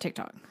can do without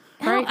TikTok.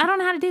 Right? I don't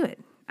know how to do it.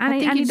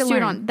 I need to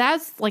learn.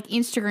 That's like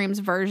Instagram's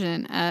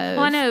version of. Well,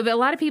 I know, but a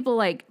lot of people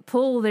like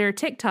pull their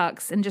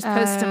TikToks and just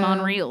post them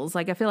on Reels.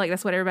 Like, I feel like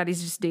that's what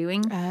everybody's just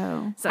doing.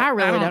 Oh, so I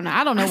really don't know.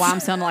 I don't know why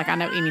I'm sounding like I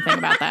know anything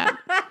about that.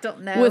 I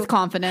don't know with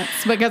confidence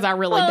because I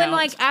really don't. And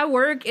like I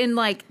work in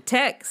like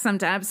tech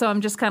sometimes, so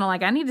I'm just kind of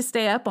like I need to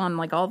stay up on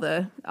like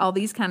all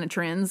these kind of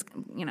trends,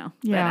 you know.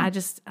 Yeah.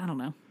 But I don't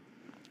know.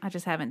 I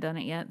just haven't done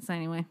it yet. So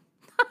anyway,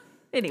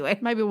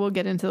 maybe we'll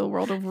get into the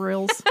world of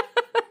Reels.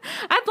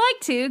 I'd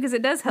like to because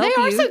it does help you.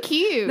 They are so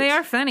cute. They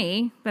are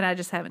funny, but I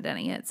just haven't done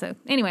it yet. So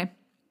anyway.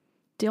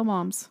 Deal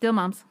moms.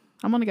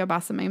 I'm going to go buy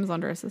some Amazon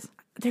dresses.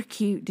 They're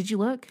cute. Did you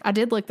look? I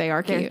did look. They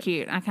are cute. They're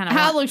cute.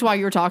 I looked while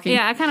you were talking.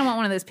 Yeah, I kind of want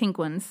one of those pink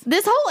ones.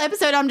 This whole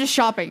episode, I'm just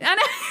shopping. I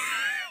know.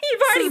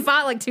 You've already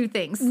bought like 2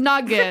 things.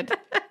 Not good.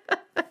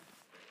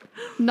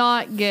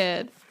 Not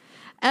good.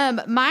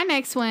 My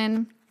next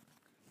one,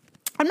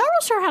 I'm not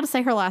real sure how to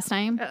say her last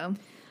name. Uh-oh.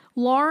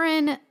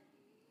 Lauren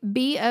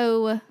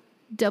Bown.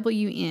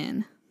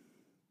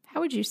 How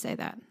would you say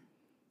that?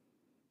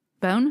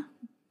 Bown?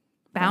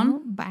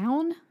 Bown?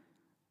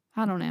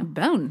 I don't know.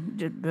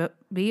 Bown.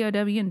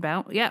 B-O-W and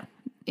Bown. Yeah.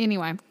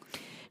 Anyway,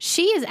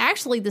 she is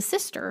actually the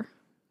sister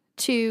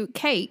to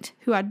Kate,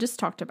 who I just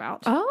talked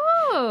about.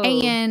 Oh.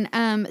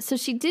 And so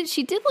she did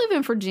live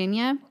in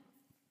Virginia.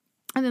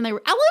 And then I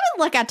live it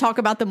like I talk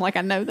about them like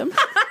I know them.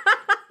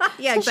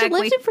 Yeah, so exactly.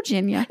 She lived in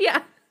Virginia.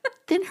 Yeah.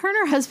 Then her and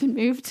her husband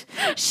moved.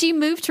 She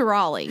moved to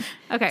Raleigh.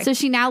 Okay. So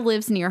she now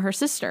lives near her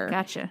sister.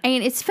 Gotcha.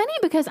 And it's funny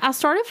because I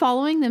started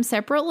following them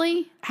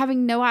separately,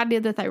 having no idea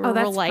that they were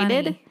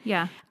related. Funny.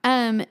 Yeah.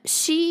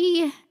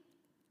 She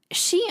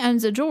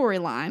owns a jewelry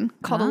line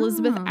called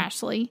Elizabeth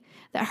Ashley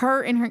that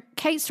her and her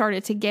Kate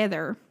started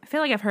together. I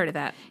feel like I've heard of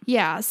that.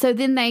 Yeah. So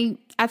then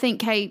I think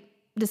Kate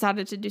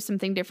decided to do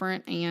something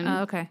different,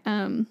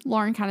 and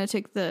Lauren kind of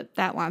took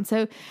that line.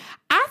 So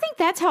I think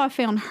that's how I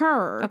found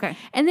her. Okay.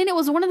 And then it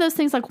was one of those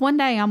things like one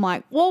day I'm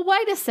like, well,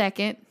 wait a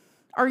second.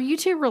 Are you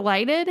two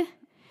related?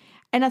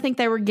 And I think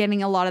they were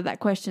getting a lot of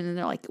that question, and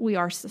they're like, we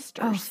are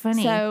sisters. Oh,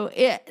 funny. So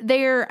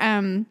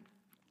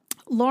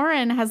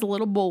Lauren has a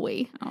little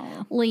boy,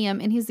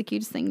 Liam, and he's the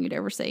cutest thing you'd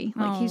ever see.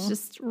 Like he's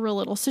just real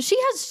little. So she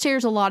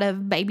shares a lot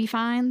of baby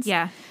finds.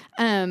 Yeah.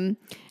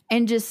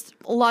 And just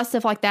a lot of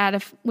stuff like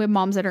that with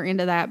moms that are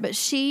into that. But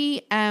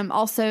she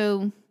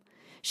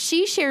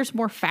she shares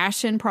more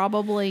fashion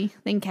probably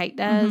than Kate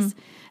does. Mm-hmm.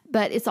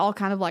 But it's all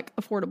kind of like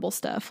affordable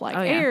stuff like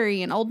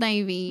Aerie and Old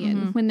Navy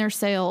and when there's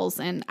sales.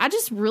 And I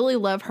just really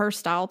love her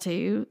style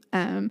too.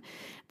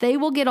 They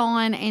will get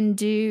on and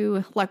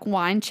do like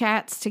wine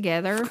chats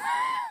together.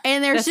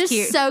 And they're just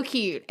cute. So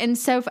cute. And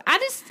so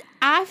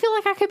I feel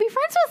like I could be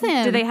friends with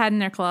them. Do they hide in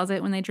their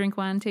closet when they drink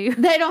wine too?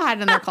 They don't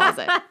hide in their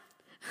closet.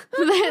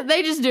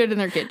 They just do it in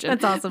their kitchen.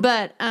 That's awesome.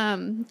 But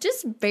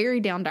just very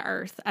down to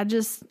earth.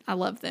 I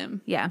love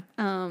them. Yeah.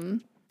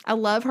 I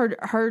love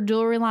her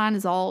jewelry line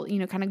is all,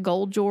 kind of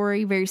gold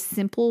jewelry, very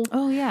simple.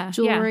 Oh yeah.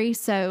 Jewelry. Yeah.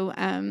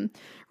 So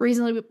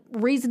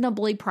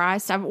reasonably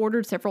priced. I've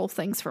ordered several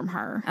things from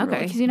her.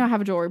 Okay. Because I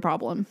have a jewelry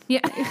problem.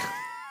 Yeah.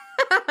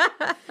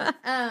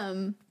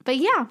 But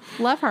yeah,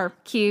 love her.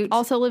 Cute.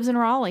 Also lives in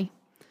Raleigh.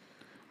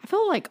 I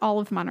feel like all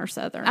of mine are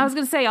Southern. I was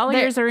going to say all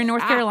yours are in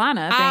North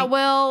Carolina. I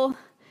think.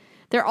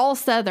 They're all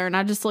Southern.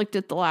 I just looked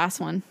at the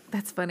last one.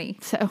 That's funny.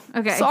 So,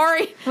 okay.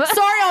 Sorry,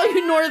 all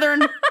you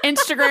Northern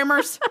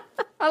Instagrammers.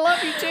 I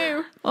love you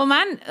too. Well,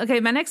 my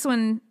next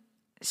one,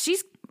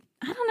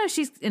 I don't know if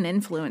she's an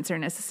influencer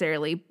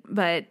necessarily,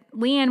 but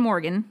Leanne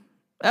Morgan,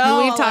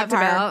 who we've talked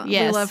about.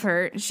 Yes. We love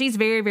her. She's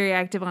very, very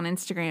active on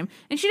Instagram.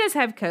 And she does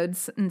have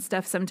codes and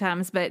stuff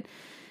sometimes, but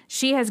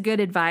she has good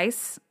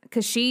advice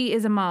because she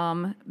is a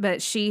mom,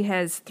 but she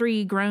has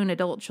 3 grown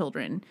adult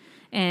children.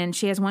 And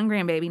she has 1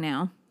 grandbaby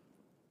now.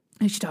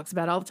 Who she talks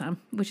about all the time,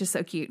 which is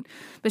so cute.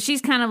 But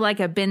she's kind of like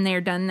a been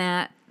there, done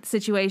that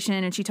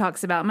situation. And she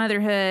talks about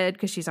motherhood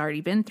because she's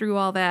already been through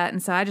all that.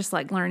 And so I just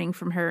like learning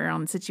from her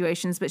on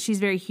situations. But she's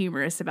very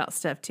humorous about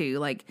stuff too.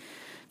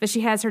 But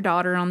she has her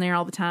daughter on there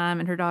all the time.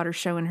 And her daughter's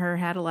showing her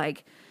how to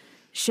like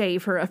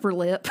shave her upper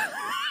lip.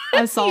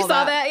 I saw you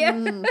saw that?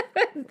 Yeah.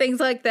 Things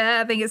like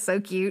that. I think it's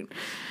so cute.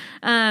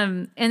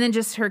 And then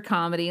just her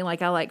comedy.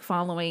 Like I like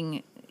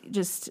following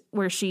just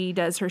where she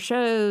does her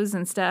shows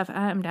and stuff.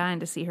 I'm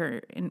dying to see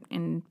her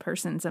in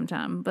person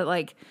sometime. But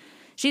like,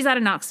 she's out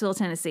of Knoxville,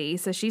 Tennessee,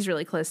 so she's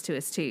really close to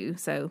us too.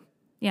 So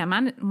yeah,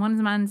 one of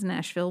mine's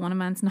Nashville, one of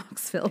mine's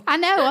Knoxville. I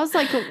know. I was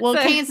like, well,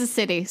 Kansas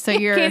City. So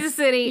you're Kansas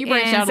City, you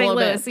branch out a little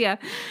bit. Yeah,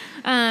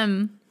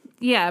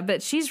 yeah.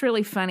 But she's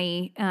really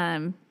funny.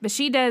 But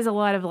she does a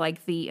lot of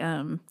like the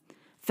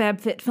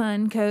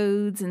FabFitFun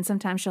codes, and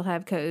sometimes she'll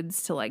have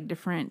codes to like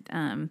different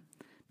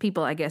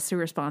people, I guess, who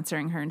are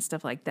sponsoring her and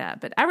stuff like that.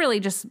 But I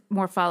really just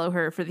more follow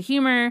her for the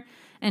humor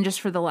and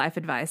just for the life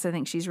advice. I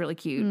think she's really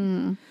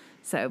cute.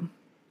 So,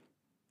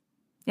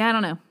 yeah, I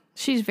don't know.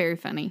 She's very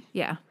funny.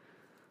 Yeah.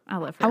 I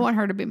love her. I want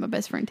her to be my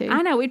best friend too.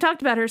 I know. We've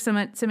talked about her so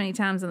many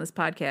times on this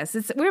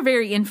podcast. We're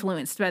very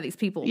influenced by these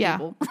people. Yeah.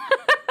 People.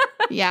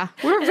 Yeah,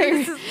 we're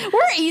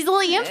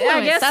easily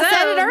influenced. I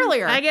said it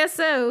earlier. I guess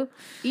so.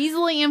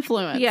 Easily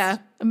influenced. Yeah.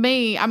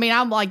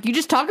 I'm like, you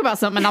just talk about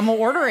something and I'm going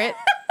to order it.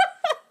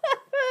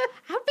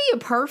 I'd be a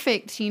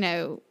perfect,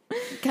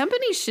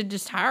 companies should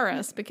just hire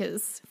us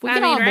because if we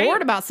get on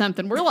board about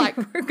something, we're like,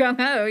 we're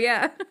gung-ho,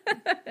 yeah.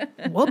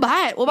 We'll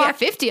buy it. We'll buy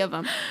 50 of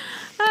them.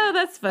 Oh,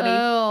 that's funny.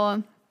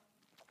 Oh,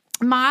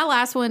 my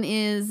last one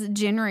is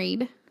Jen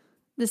Reed.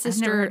 The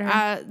sister,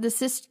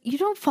 you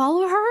don't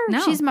follow her?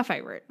 No. She's my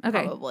favorite,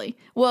 okay. Probably.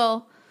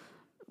 Well,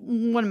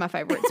 one of my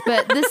favorites.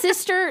 But the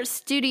Sister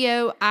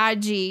Studio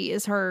IG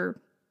is her.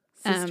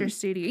 Sister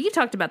Studio. You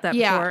talked about that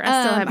before.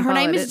 I still haven't her followed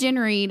name is it. Jen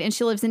Reed, and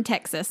she lives in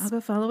Texas. I'll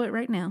go follow it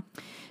right now.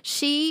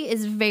 She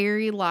is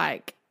very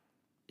I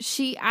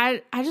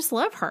just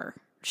love her.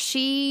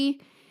 She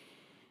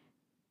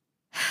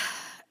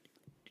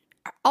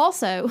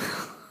also...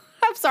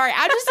 I'm sorry.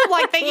 I just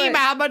am thinking about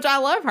how much I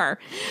love her.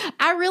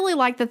 I really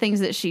like the things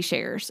that she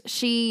shares.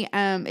 She,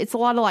 it's a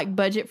lot of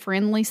budget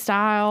friendly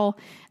style.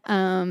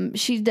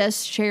 She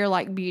does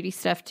share beauty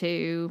stuff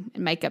too,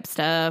 and makeup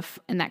stuff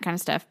and that kind of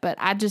stuff. But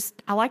I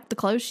like the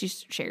clothes she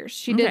shares.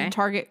 She did a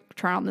Target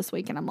try on this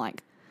week, and I'm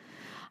like,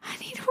 I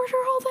need to order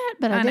all that,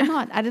 but I did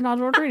not. I did not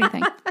order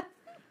anything.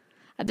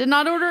 I did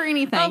not order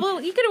anything. Oh,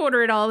 well, you could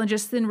order it all and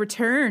just then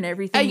return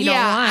everything you don't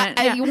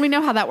want. We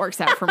know how that works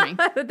out for me.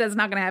 That's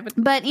not going to happen.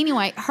 But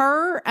anyway,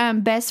 her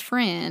best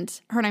friend,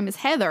 her name is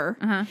Heather,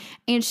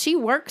 and she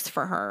works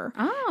for her.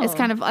 Oh. It's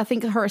kind of, I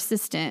think, her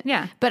assistant.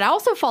 Yeah. But I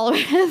also follow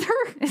Heather,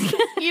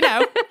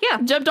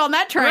 jumped on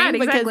that train. Right,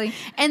 exactly.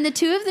 And the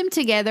two of them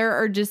together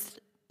are just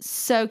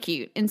so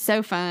cute and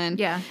so fun.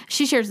 Yeah.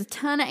 She shares a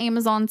ton of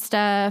Amazon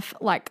stuff.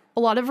 A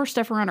lot of her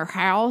stuff around her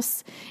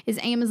house is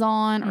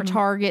Amazon or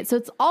Target. So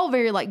it's all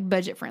very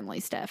budget friendly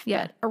stuff.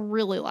 Yeah. But I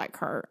really like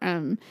her.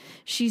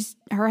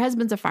 Her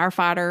husband's a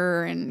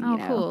firefighter, and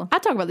cool. I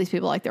talk about these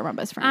people like they're my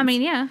best friends. I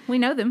mean, yeah, we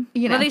know them.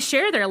 Well, they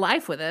share their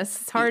life with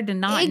us. It's hard to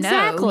not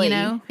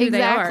know, who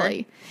they are.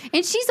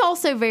 And she's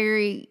also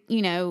very,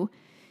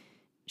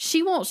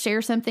 she won't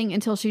share something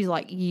until she's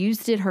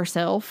used it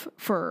herself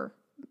for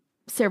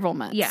several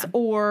months. Yeah.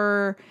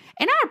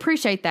 And I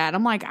appreciate that.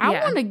 I'm like,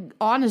 I want an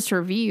honest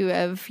review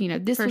of,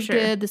 this was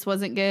good, this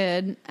wasn't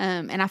good.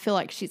 And I feel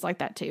like she's like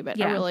that too. But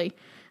I really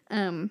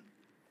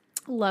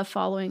love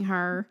following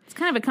her. It's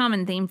kind of a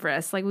common theme for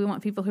us. We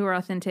want people who are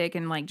authentic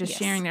and just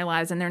sharing their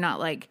lives, and they're not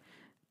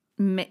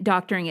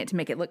doctoring it to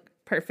make it look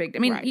perfect. I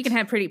mean, you can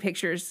have pretty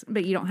pictures,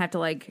 but you don't have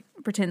to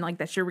pretend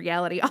that's your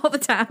reality all the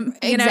time.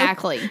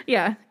 Exactly.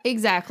 Yeah.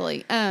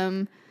 Exactly.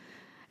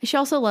 She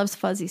also loves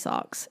fuzzy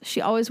socks. She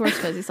always wears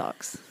fuzzy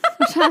socks,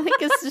 which I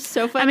think is just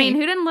so funny. I mean,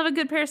 who doesn't love a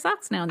good pair of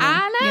socks now and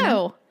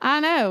then? I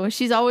know.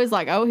 She's always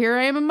like, oh, here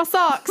I am in my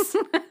socks.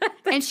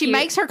 And she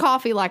makes her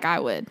coffee like I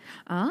would.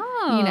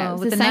 Oh.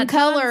 The same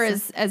color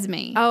as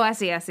me. Oh, I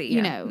see.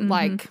 Yeah.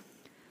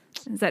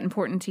 Is that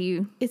important to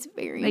you? It's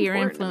very that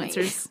important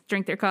your influencers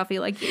drink their coffee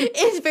like you?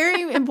 It's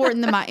very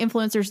important that my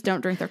influencers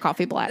don't drink their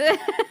coffee black.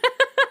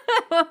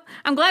 Well,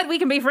 I'm glad we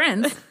can be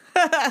friends.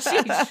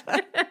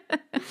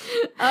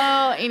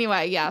 Oh,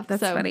 anyway, yeah.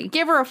 That's funny.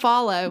 Give her a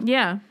follow.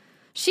 Yeah.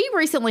 She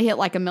recently hit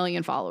 1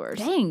 million followers.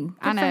 Dang. Good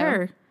I know. For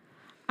her.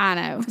 I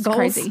know. It's Goals.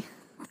 crazy.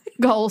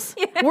 Goals.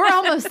 Yeah. We're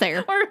almost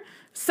there. We're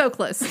so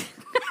close.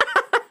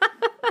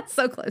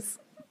 So close.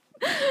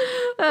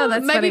 Oh,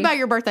 that's maybe funny. by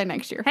your birthday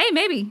next year. Hey,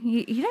 maybe.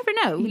 You never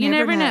know. You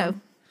never know.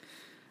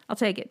 I'll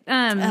take it.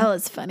 Oh,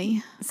 it's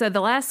funny. So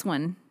the last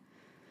one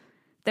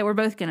that we're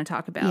both going to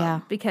talk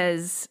about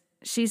because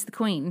she's the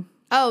queen.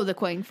 Oh, the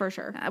queen, for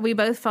sure. We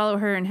both follow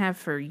her and have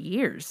for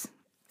years.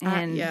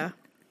 And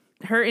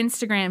her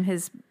Instagram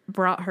has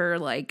brought her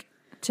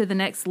to the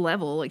next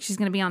level. She's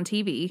going to be on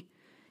TV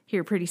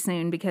here pretty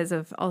soon because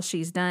of all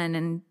she's done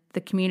and the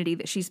community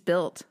that she's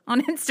built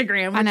on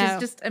Instagram, which is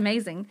just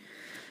amazing.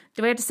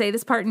 Do we have to say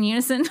this part in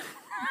unison?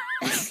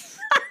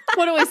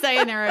 What do we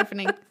say in our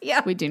opening?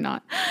 Yeah. We do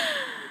not.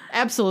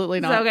 Absolutely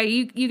not. So, okay,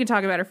 you can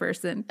talk about her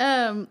first then.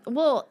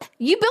 Well,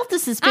 you built the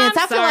suspense.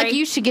 I feel like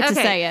you should get to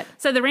say it.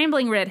 So the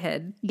Rambling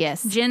Redhead.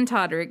 Yes. Jen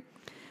Todrick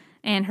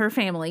and her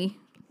family,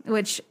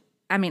 which,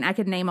 I mean, I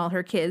could name all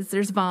her kids.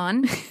 There's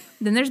Vaughn,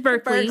 then there's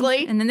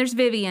Berkeley, and then there's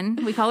Vivian.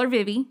 We call her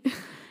Vivi.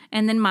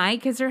 And then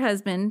Mike is her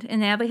husband, and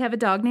now they have a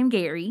dog named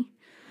Gary.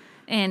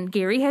 And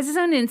Gary has his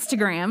own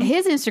Instagram.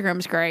 His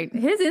Instagram's great.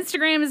 His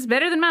Instagram is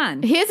better than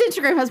mine. His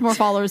Instagram has more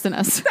followers than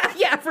us.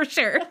 Yeah, for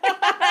sure.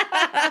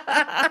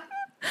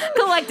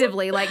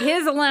 Collectively,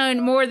 his alone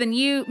more than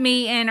you,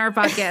 me, and our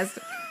podcast.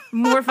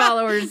 More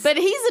followers. But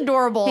he's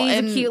adorable. He's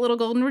a cute little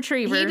golden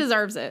retriever. He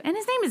deserves it. And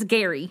his name is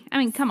Gary. I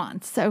mean, come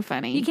on. So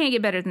funny. You can't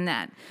get better than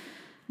that.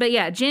 But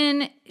yeah,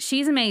 Jen,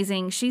 she's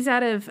amazing. She's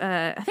out of,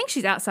 I think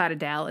she's outside of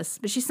Dallas,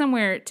 but she's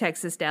somewhere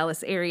Texas,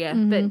 Dallas area.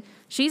 Mm-hmm. But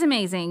she's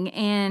amazing.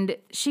 And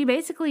she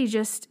basically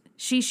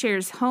she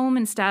shares home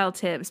and style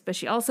tips, but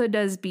she also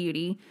does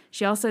beauty.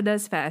 She also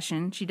does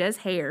fashion. She does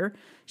hair.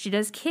 She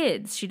does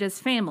kids. She does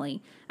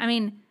family. I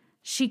mean,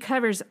 she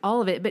covers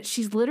all of it, but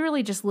she's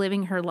literally just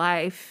living her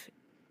life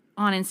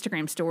on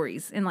Instagram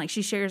stories. And like,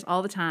 she shares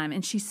all the time,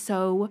 and she's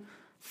so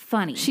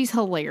funny. She's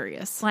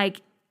hilarious.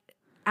 Like,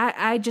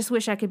 I just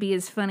wish I could be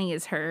as funny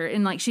as her.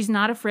 And like, she's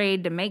not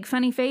afraid to make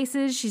funny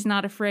faces. She's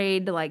not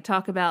afraid to like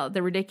talk about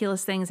the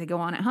ridiculous things that go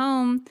on at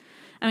home.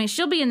 I mean,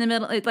 she'll be in the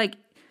middle, like,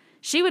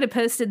 she would have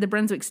posted the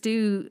Brunswick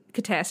stew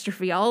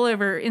catastrophe all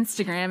over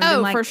Instagram. And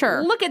been like, for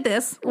sure. Look at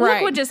this. Right.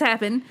 Look what just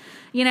happened.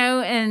 You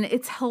know, and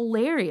it's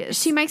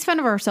hilarious. She makes fun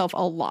of herself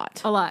a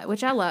lot. A lot,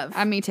 which I love.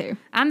 Me too.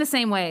 I'm the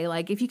same way.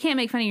 Like, if you can't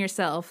make fun of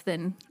yourself,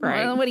 then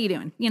well, what are you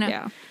doing? You know?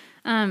 Yeah.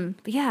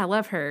 But yeah, I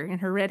love her and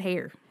her red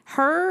hair.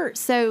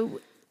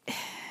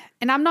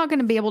 And I'm not going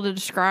to be able to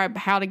describe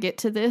how to get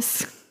to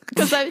this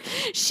because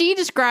she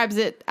describes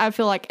it, I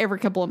feel like, every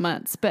couple of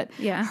months. But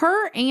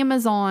her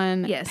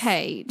Amazon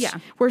page,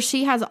 where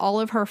she has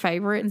all of her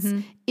favorites,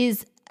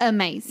 is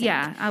amazing.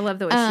 Yeah, I love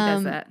the way she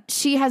does that.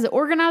 She has it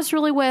organized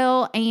really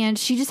well, and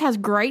she just has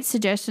great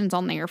suggestions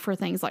on there for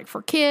things like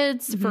for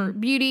kids, for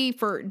beauty,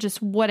 for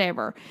just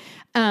whatever.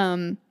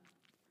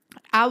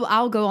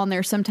 I'll go on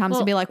there sometimes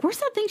and be like, where's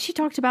that thing she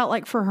talked about,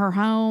 like, for her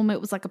home?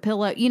 It was like a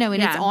pillow, you know,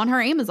 and it's on her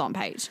Amazon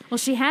page. Well,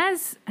 she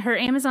has, her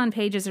Amazon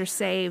pages are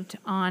saved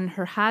on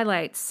her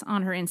highlights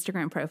on her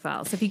Instagram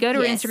profile. So if you go to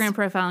her Instagram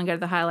profile and go to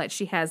the highlights,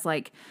 she has,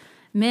 like,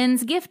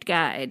 men's gift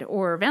guide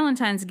or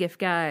Valentine's gift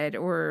guide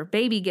or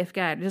baby gift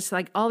guide, just,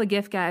 like, all the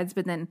gift guides,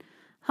 but then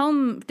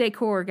home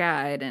decor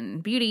guide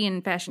and beauty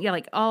and fashion. Yeah,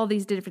 like, all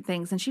these different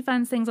things. And she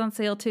finds things on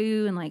sale,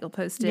 too, and, like, will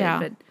post it,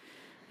 but...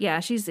 Yeah,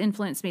 she's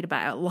influenced me to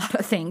buy a lot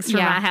of things for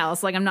my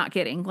house. Like, I'm not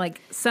kidding. Like,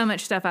 so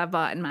much stuff I've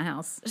bought in my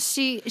house.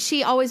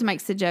 She always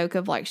makes the joke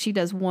of, like, she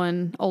does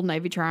one Old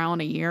Navy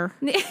try-on a year.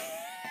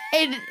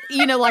 And,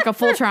 you know, like a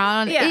full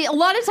try-on. A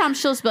lot of times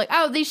she'll just be like,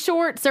 oh, these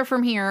shorts are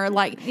from here.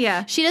 Like,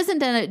 she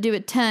doesn't do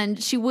a ton.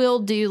 She will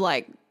do,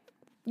 like,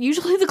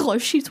 usually the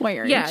clothes she's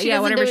wearing. She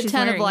doesn't do a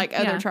ton of, like,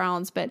 other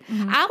try-ons. But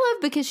I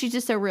love because she's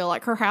just so real.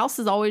 Like, her house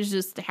is always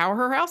just how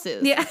her house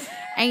is. Yeah.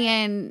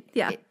 And...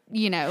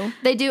 you know,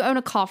 they do own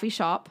a coffee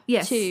shop,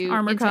 too,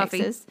 Armored Coffee,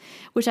 Texas,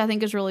 which I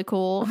think is really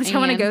cool. Which I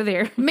want to go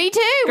there. Me too.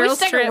 We should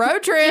take a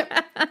road trip.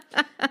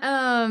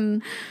 Yeah.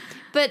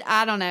 But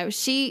I don't know.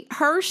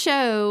 Her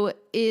show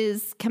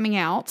is coming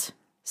out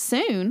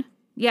soon.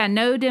 Yeah,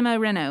 No Demo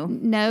Reno.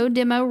 No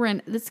Demo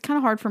Reno. That's kind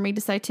of hard for me to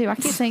say, too. I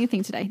can't say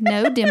anything today.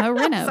 No Demo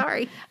Reno.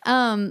 Sorry.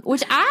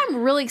 Which I'm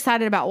really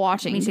excited about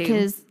watching. Me too.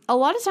 Because a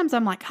lot of times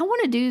I'm like, I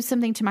want to do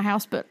something to my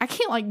house, but I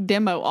can't, like,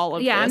 demo all of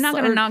this. Yeah, I'm not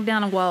going to knock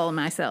down a wall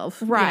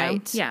myself.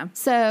 Right. You know? Yeah.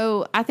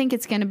 So I think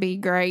it's going to be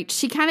great.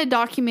 She kind of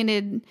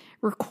documented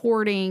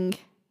recording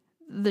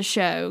the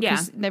show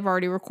because they've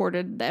already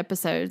recorded the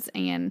episodes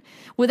and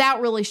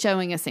without really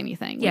showing us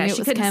anything. Yeah,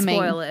 she couldn't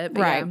spoil it.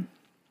 Right. Yeah.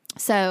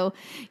 So,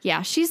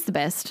 yeah, she's the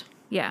best.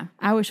 Yeah.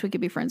 I wish we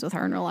could be friends with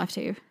her in real life,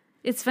 too.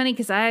 It's funny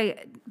because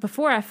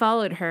before I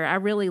followed her, I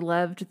really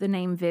loved the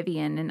name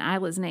Vivian, and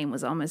Isla's name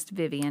was almost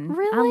Vivian.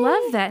 Really? I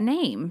love that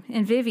name.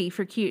 And Vivi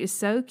for cute is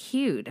so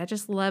cute. I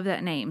just love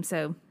that name.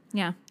 So,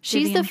 yeah.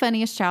 She's Vivian. The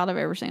funniest child I've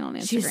ever seen on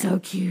Instagram. She's so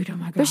cute. Oh,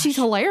 my gosh. But she's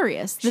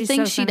hilarious. The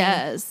things she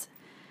does.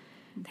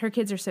 Her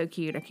kids are so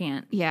cute. I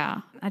can't.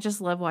 Yeah. I just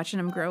love watching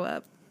them grow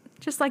up.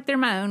 Just like they're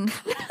my own.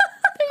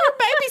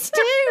 Babies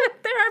too.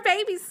 They're our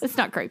babies. It's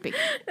not creepy.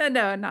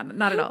 No, not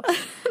at all.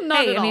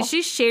 Not at all. I mean,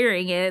 she's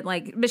sharing it,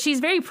 like, but she's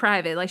very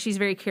private. Like, she's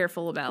very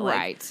careful about,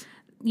 like,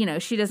 you know,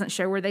 she doesn't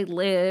show where they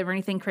live or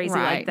anything crazy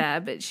like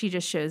that. But she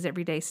just shows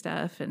everyday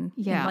stuff and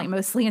like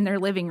mostly in their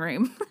living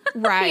room,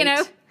 right? You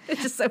know,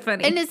 it's just so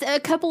funny. And it's a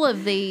couple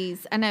of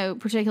these. I know,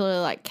 particularly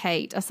like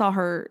Kate. I saw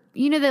her.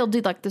 You know, they'll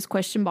do like those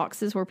question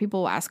boxes where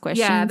people will ask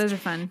questions. Yeah, those are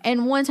fun.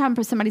 And one time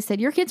somebody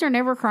said, your kids are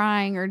never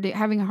crying or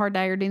having a hard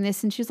day or doing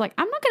this. And she's like,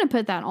 I'm not going to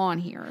put that on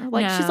here.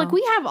 Like, she's like,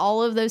 we have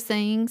all of those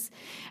things,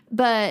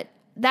 but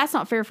that's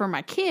not fair for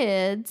my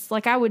kids.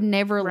 Like, I would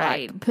never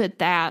like put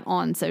that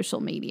on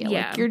social media.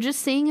 Yeah. Like, you're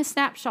just seeing a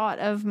snapshot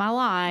of my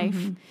life.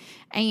 Mm-hmm.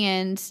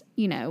 And,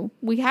 you know,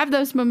 we have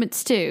those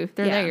moments too.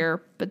 They're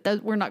there,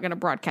 but we're not going to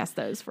broadcast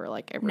those for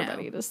like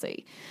everybody to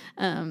see.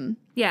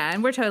 Yeah,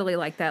 and we're totally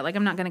like that. Like,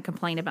 I'm not going to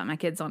complain about my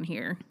kids on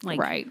here.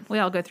 Like, we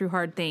all go through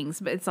hard things,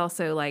 but it's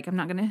also like, I'm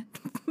not going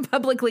to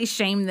publicly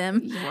shame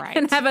them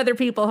and have other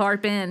people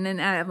harp in. And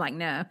I'm like,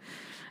 no.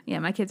 Yeah,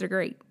 my kids are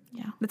great.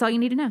 Yeah. That's all you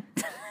need to know.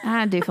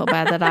 I do feel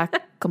bad that I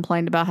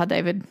complained about how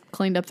David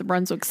cleaned up the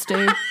Brunswick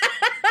stew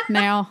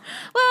now.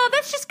 Well,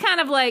 that's just kind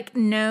of like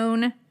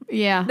known.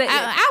 Yeah.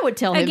 I would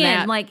tell him again,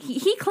 that. like,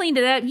 he cleaned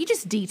it up. You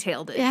just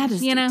detailed it. Yeah, I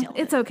just detailed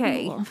it. It's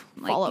okay.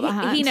 Follow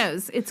behind. He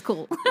knows. It's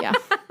cool. Yeah.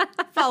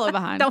 Follow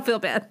behind. Don't feel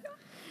bad.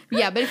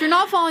 Yeah, but if you're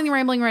not following the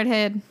Rambling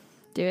Redhead,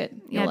 do it.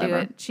 You'll do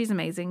it. She's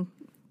amazing.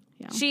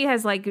 Yeah. She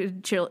has like a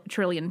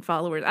trillion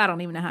followers. I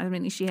don't even know how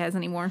many she has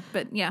anymore.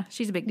 But yeah,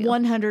 she's a big deal.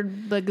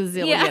 100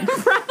 bagazillion. Yeah,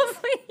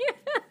 probably.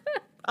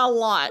 A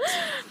lot.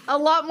 A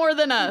lot more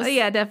than us.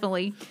 Yeah,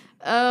 definitely.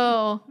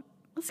 Oh,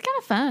 it's kind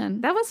of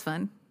fun. That was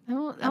fun.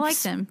 I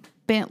liked them.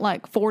 Spent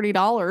like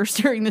 $40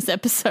 during this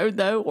episode,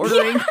 though,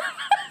 ordering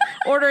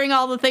ordering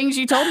all the things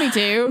you told me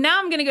to. Now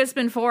I'm going to go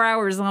spend 4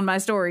 hours on my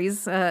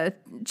stories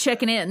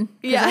checking in.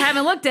 Yeah. I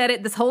haven't looked at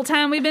it this whole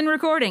time we've been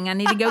recording. I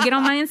need to go get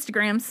on my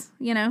Instagrams,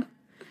 you know.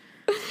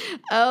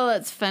 Oh,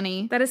 that's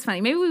funny. That is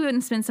funny. Maybe we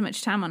wouldn't spend so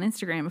much time on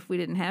Instagram if we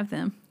didn't have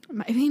them.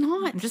 Maybe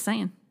not. I'm just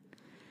saying.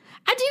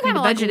 I do kind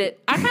of budget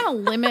it. I kind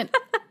of limit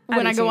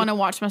when I go too. on and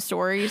watch my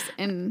stories,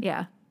 and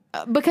Yeah.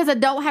 because I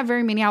don't have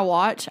very many I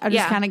watch, I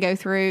just Yeah. kind of go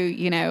through,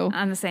 you know,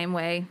 I'm the same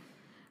way.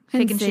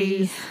 and Pick and see.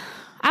 choose.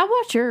 I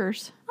watch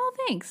yours. Oh,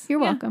 thanks. You're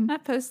welcome. I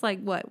post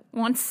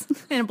once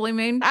in a blue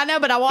moon. I know,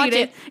 but I watch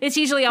it. It's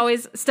usually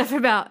always stuff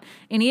about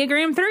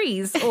Enneagram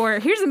 3s or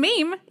here's a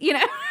meme, you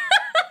know.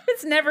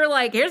 It's never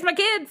like, here's my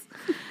kids.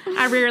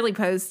 I rarely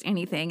post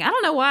anything. I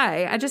don't know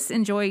why. I just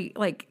enjoy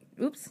I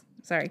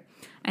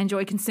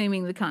enjoy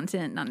consuming the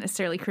content, not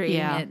necessarily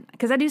creating it.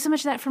 Because I do so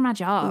much of that for my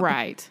job.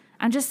 Right.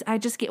 I just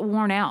get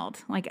worn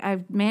out. Like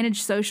I've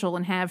managed social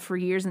and have for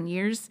years and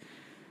years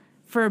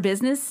for a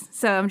business.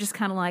 So I'm just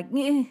kind of like,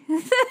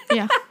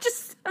 Yeah.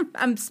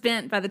 I'm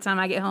spent by the time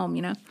I get home,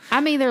 you know?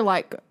 I'm either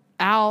like,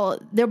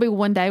 there'll be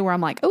one day where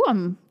I'm like, oh,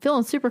 I'm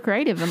feeling super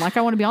creative and like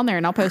I want to be on there,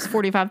 and I'll post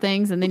 45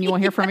 things, and then you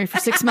won't hear from me for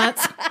 6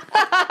 months.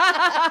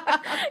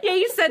 Yeah,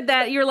 you said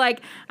that. You're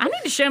like, I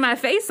need to show my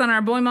face on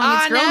our Boy Mom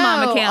Meets Girl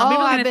Mom account.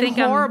 People are I've gonna been think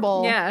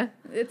horrible. Yeah,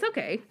 it's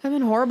okay. I've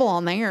been horrible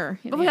on there.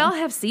 But we all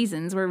have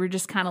seasons where we're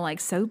just kind of like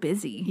so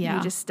busy. Yeah.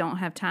 We just don't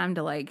have time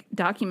to like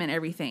document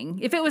everything.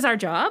 If it was our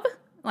job,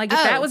 like if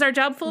that was our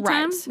job full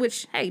time, right.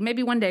 which, hey,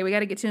 maybe one day we got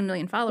to get to 1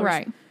 million followers.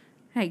 Right.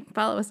 Hey,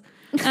 follow us.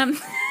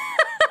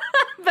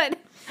 But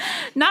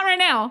not right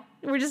now.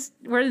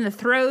 We're in the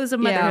throes of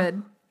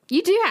motherhood.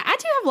 I do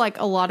have like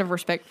a lot of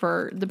respect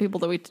for the people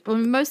that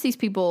most of these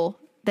people,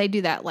 they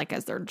do that like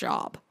as their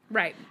job.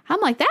 Right.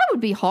 I'm like, that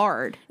would be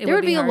hard. There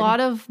would be a lot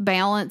of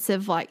balance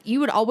of like,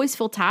 you would always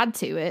feel tied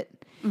to it,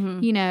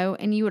 you know,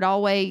 and you would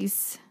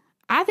always,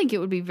 I think it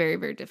would be very,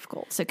 very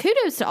difficult. So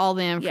kudos to all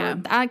them for,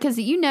 because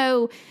you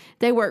know,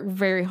 they work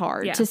very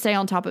hard to stay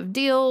on top of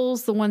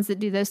deals, the ones that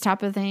do those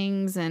type of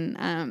things.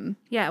 And,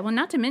 yeah, well,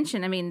 not to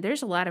mention, I mean,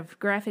 there's a lot of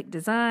graphic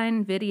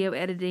design, video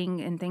editing,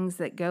 and things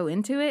that go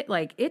into it.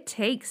 Like, it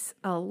takes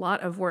a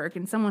lot of work.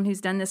 And someone who's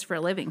done this for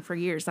a living for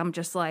years, I'm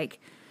just like,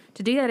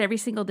 to do that every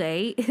single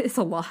day is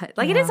a lot.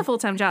 Like, it is a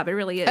full-time job. It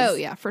really is. oh,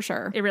 yeah, for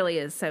sure. It really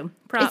is. So,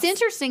 props. It's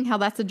interesting how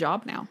that's a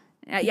job now.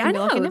 Yeah, I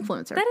know. Like an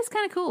influencer. That is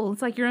kind of cool.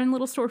 It's like your own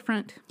little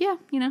storefront. Yeah.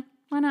 You know,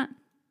 why not?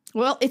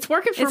 Well, it's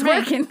working for It's me.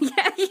 working.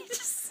 Yeah, you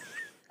just...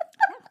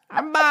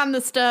 I'm buying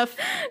the stuff.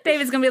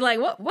 David's gonna be like,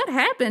 what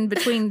happened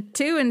between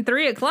 2 and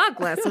 3 o'clock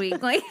last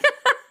week? Like,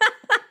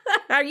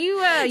 are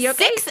you okay?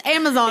 6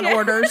 Amazon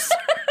orders.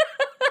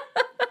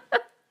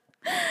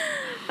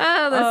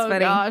 Oh, that's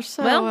funny. Gosh.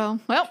 So,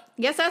 well,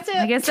 guess that's it.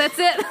 I guess that's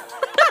it.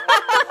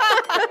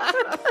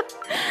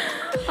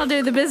 I'll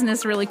do the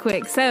business really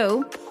quick.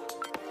 So,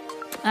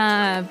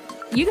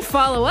 you can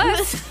follow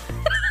us.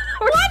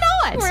 Why not?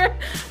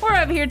 We're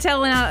up here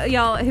telling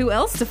y'all who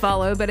else to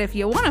follow, but if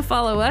you want to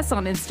follow us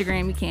on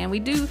Instagram, you can. We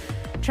do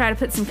try to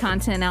put some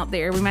content out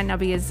there. We might not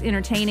be as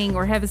entertaining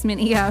or have as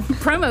many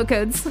promo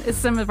codes as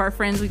some of our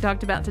friends we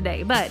talked about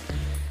today, but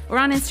we're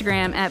on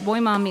Instagram at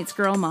Boy Mom Meets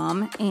Girl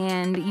Mom,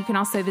 and you can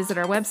also visit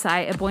our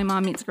website at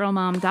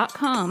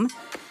boymommeetsgirlmom.com.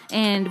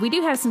 And we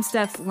do have some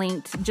stuff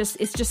linked.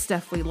 It's just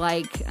stuff we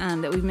like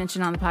that we've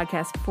mentioned on the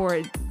podcast before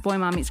at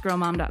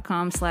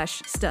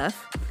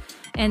boymommeetsgirlmom.com/stuff.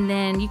 And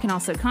then you can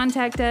also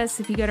contact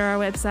us. If you go to our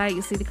website,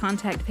 you'll see the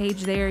contact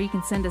page there. You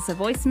can send us a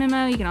voice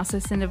memo. You can also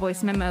send a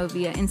voice memo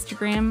via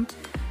Instagram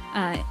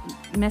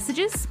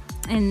messages.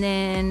 And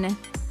then,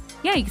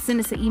 yeah, you can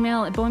send us an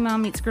email at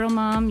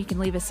boymommeetsgirlmom. You can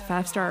leave us a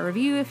 5-star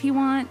review if you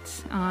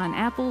want on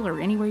Apple or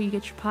anywhere you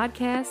get your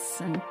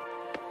podcasts. And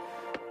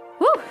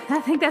I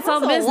think that's all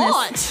the business.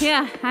 Lot.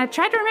 Yeah, I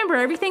tried to remember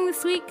everything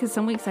this week because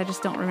some weeks I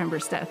just don't remember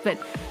stuff. But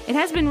it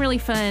has been really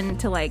fun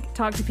to like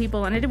talk to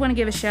people. And I did want to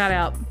give a shout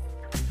out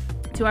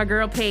to our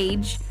girl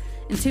Paige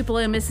in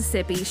Tupelo,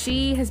 Mississippi.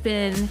 She has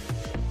been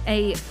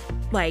a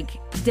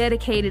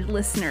dedicated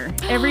listener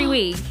every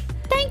week.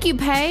 Thank you,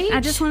 Paige. I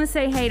just want to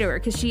say hey to her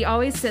because she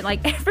always said, like,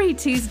 every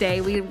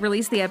Tuesday we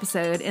release the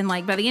episode, and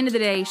like by the end of the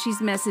day she's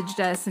messaged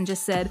us and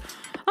just said,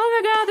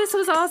 oh my god, this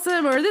was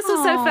awesome, or this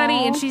was so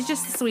funny, and she's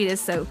just the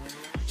sweetest. So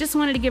just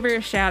wanted to give her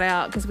a shout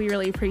out because we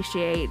really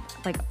appreciate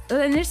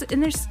and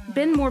there's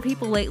been more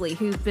people lately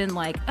who've been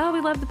like, oh,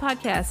 we love the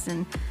podcast,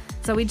 and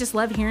so we just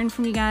love hearing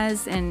from you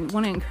guys and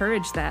want to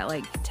encourage that.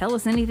 Like, tell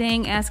us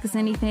anything, ask us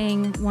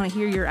anything. Want to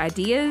hear your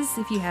ideas.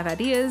 If you have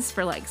ideas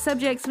for like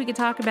subjects we could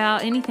talk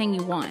about, anything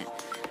you want.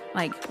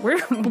 Like, we'll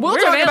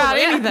talk about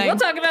anything. We'll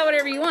talk about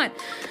whatever you want.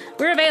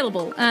 We're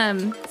available.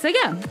 So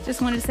yeah,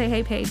 just wanted to say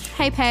hey, Paige.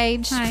 Hey,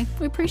 Paige. Hi.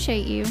 We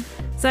appreciate you.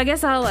 So I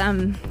guess I'll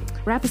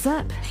wrap us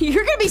up.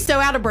 You're going to be so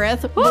out of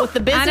breath with the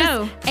business I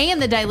know.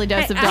 and the daily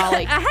dose of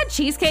Dolly. I had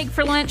cheesecake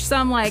for lunch, so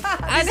I'm like,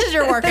 This is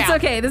your workout. It's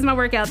okay. This is my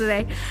workout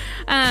today.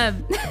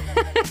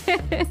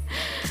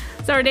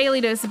 So our daily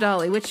dose of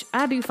Dolly, which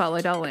I do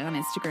follow Dolly on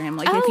Instagram.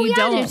 Like, if you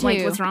don't,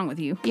 like, what's wrong with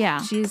you? Yeah.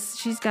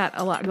 She's got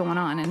a lot going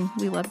on, and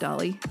we love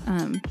Dolly.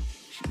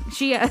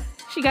 She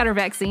She got her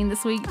vaccine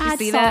this week. Did you I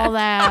see saw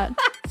that?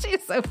 that.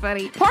 She's so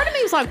funny. Part of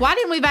me was like, why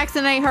didn't we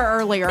vaccinate her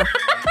earlier?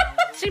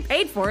 She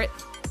paid for it.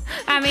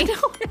 I mean,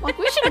 like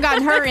we should have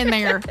gotten her in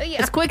there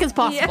as quick as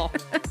possible.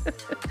 Yeah.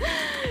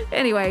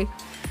 Anyway,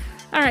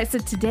 all right. So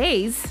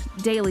today's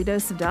Daily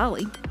Dose of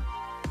Dolly.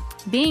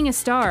 Being a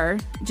star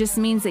just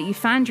means that you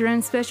find your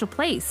own special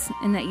place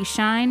and that you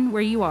shine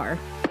where you are.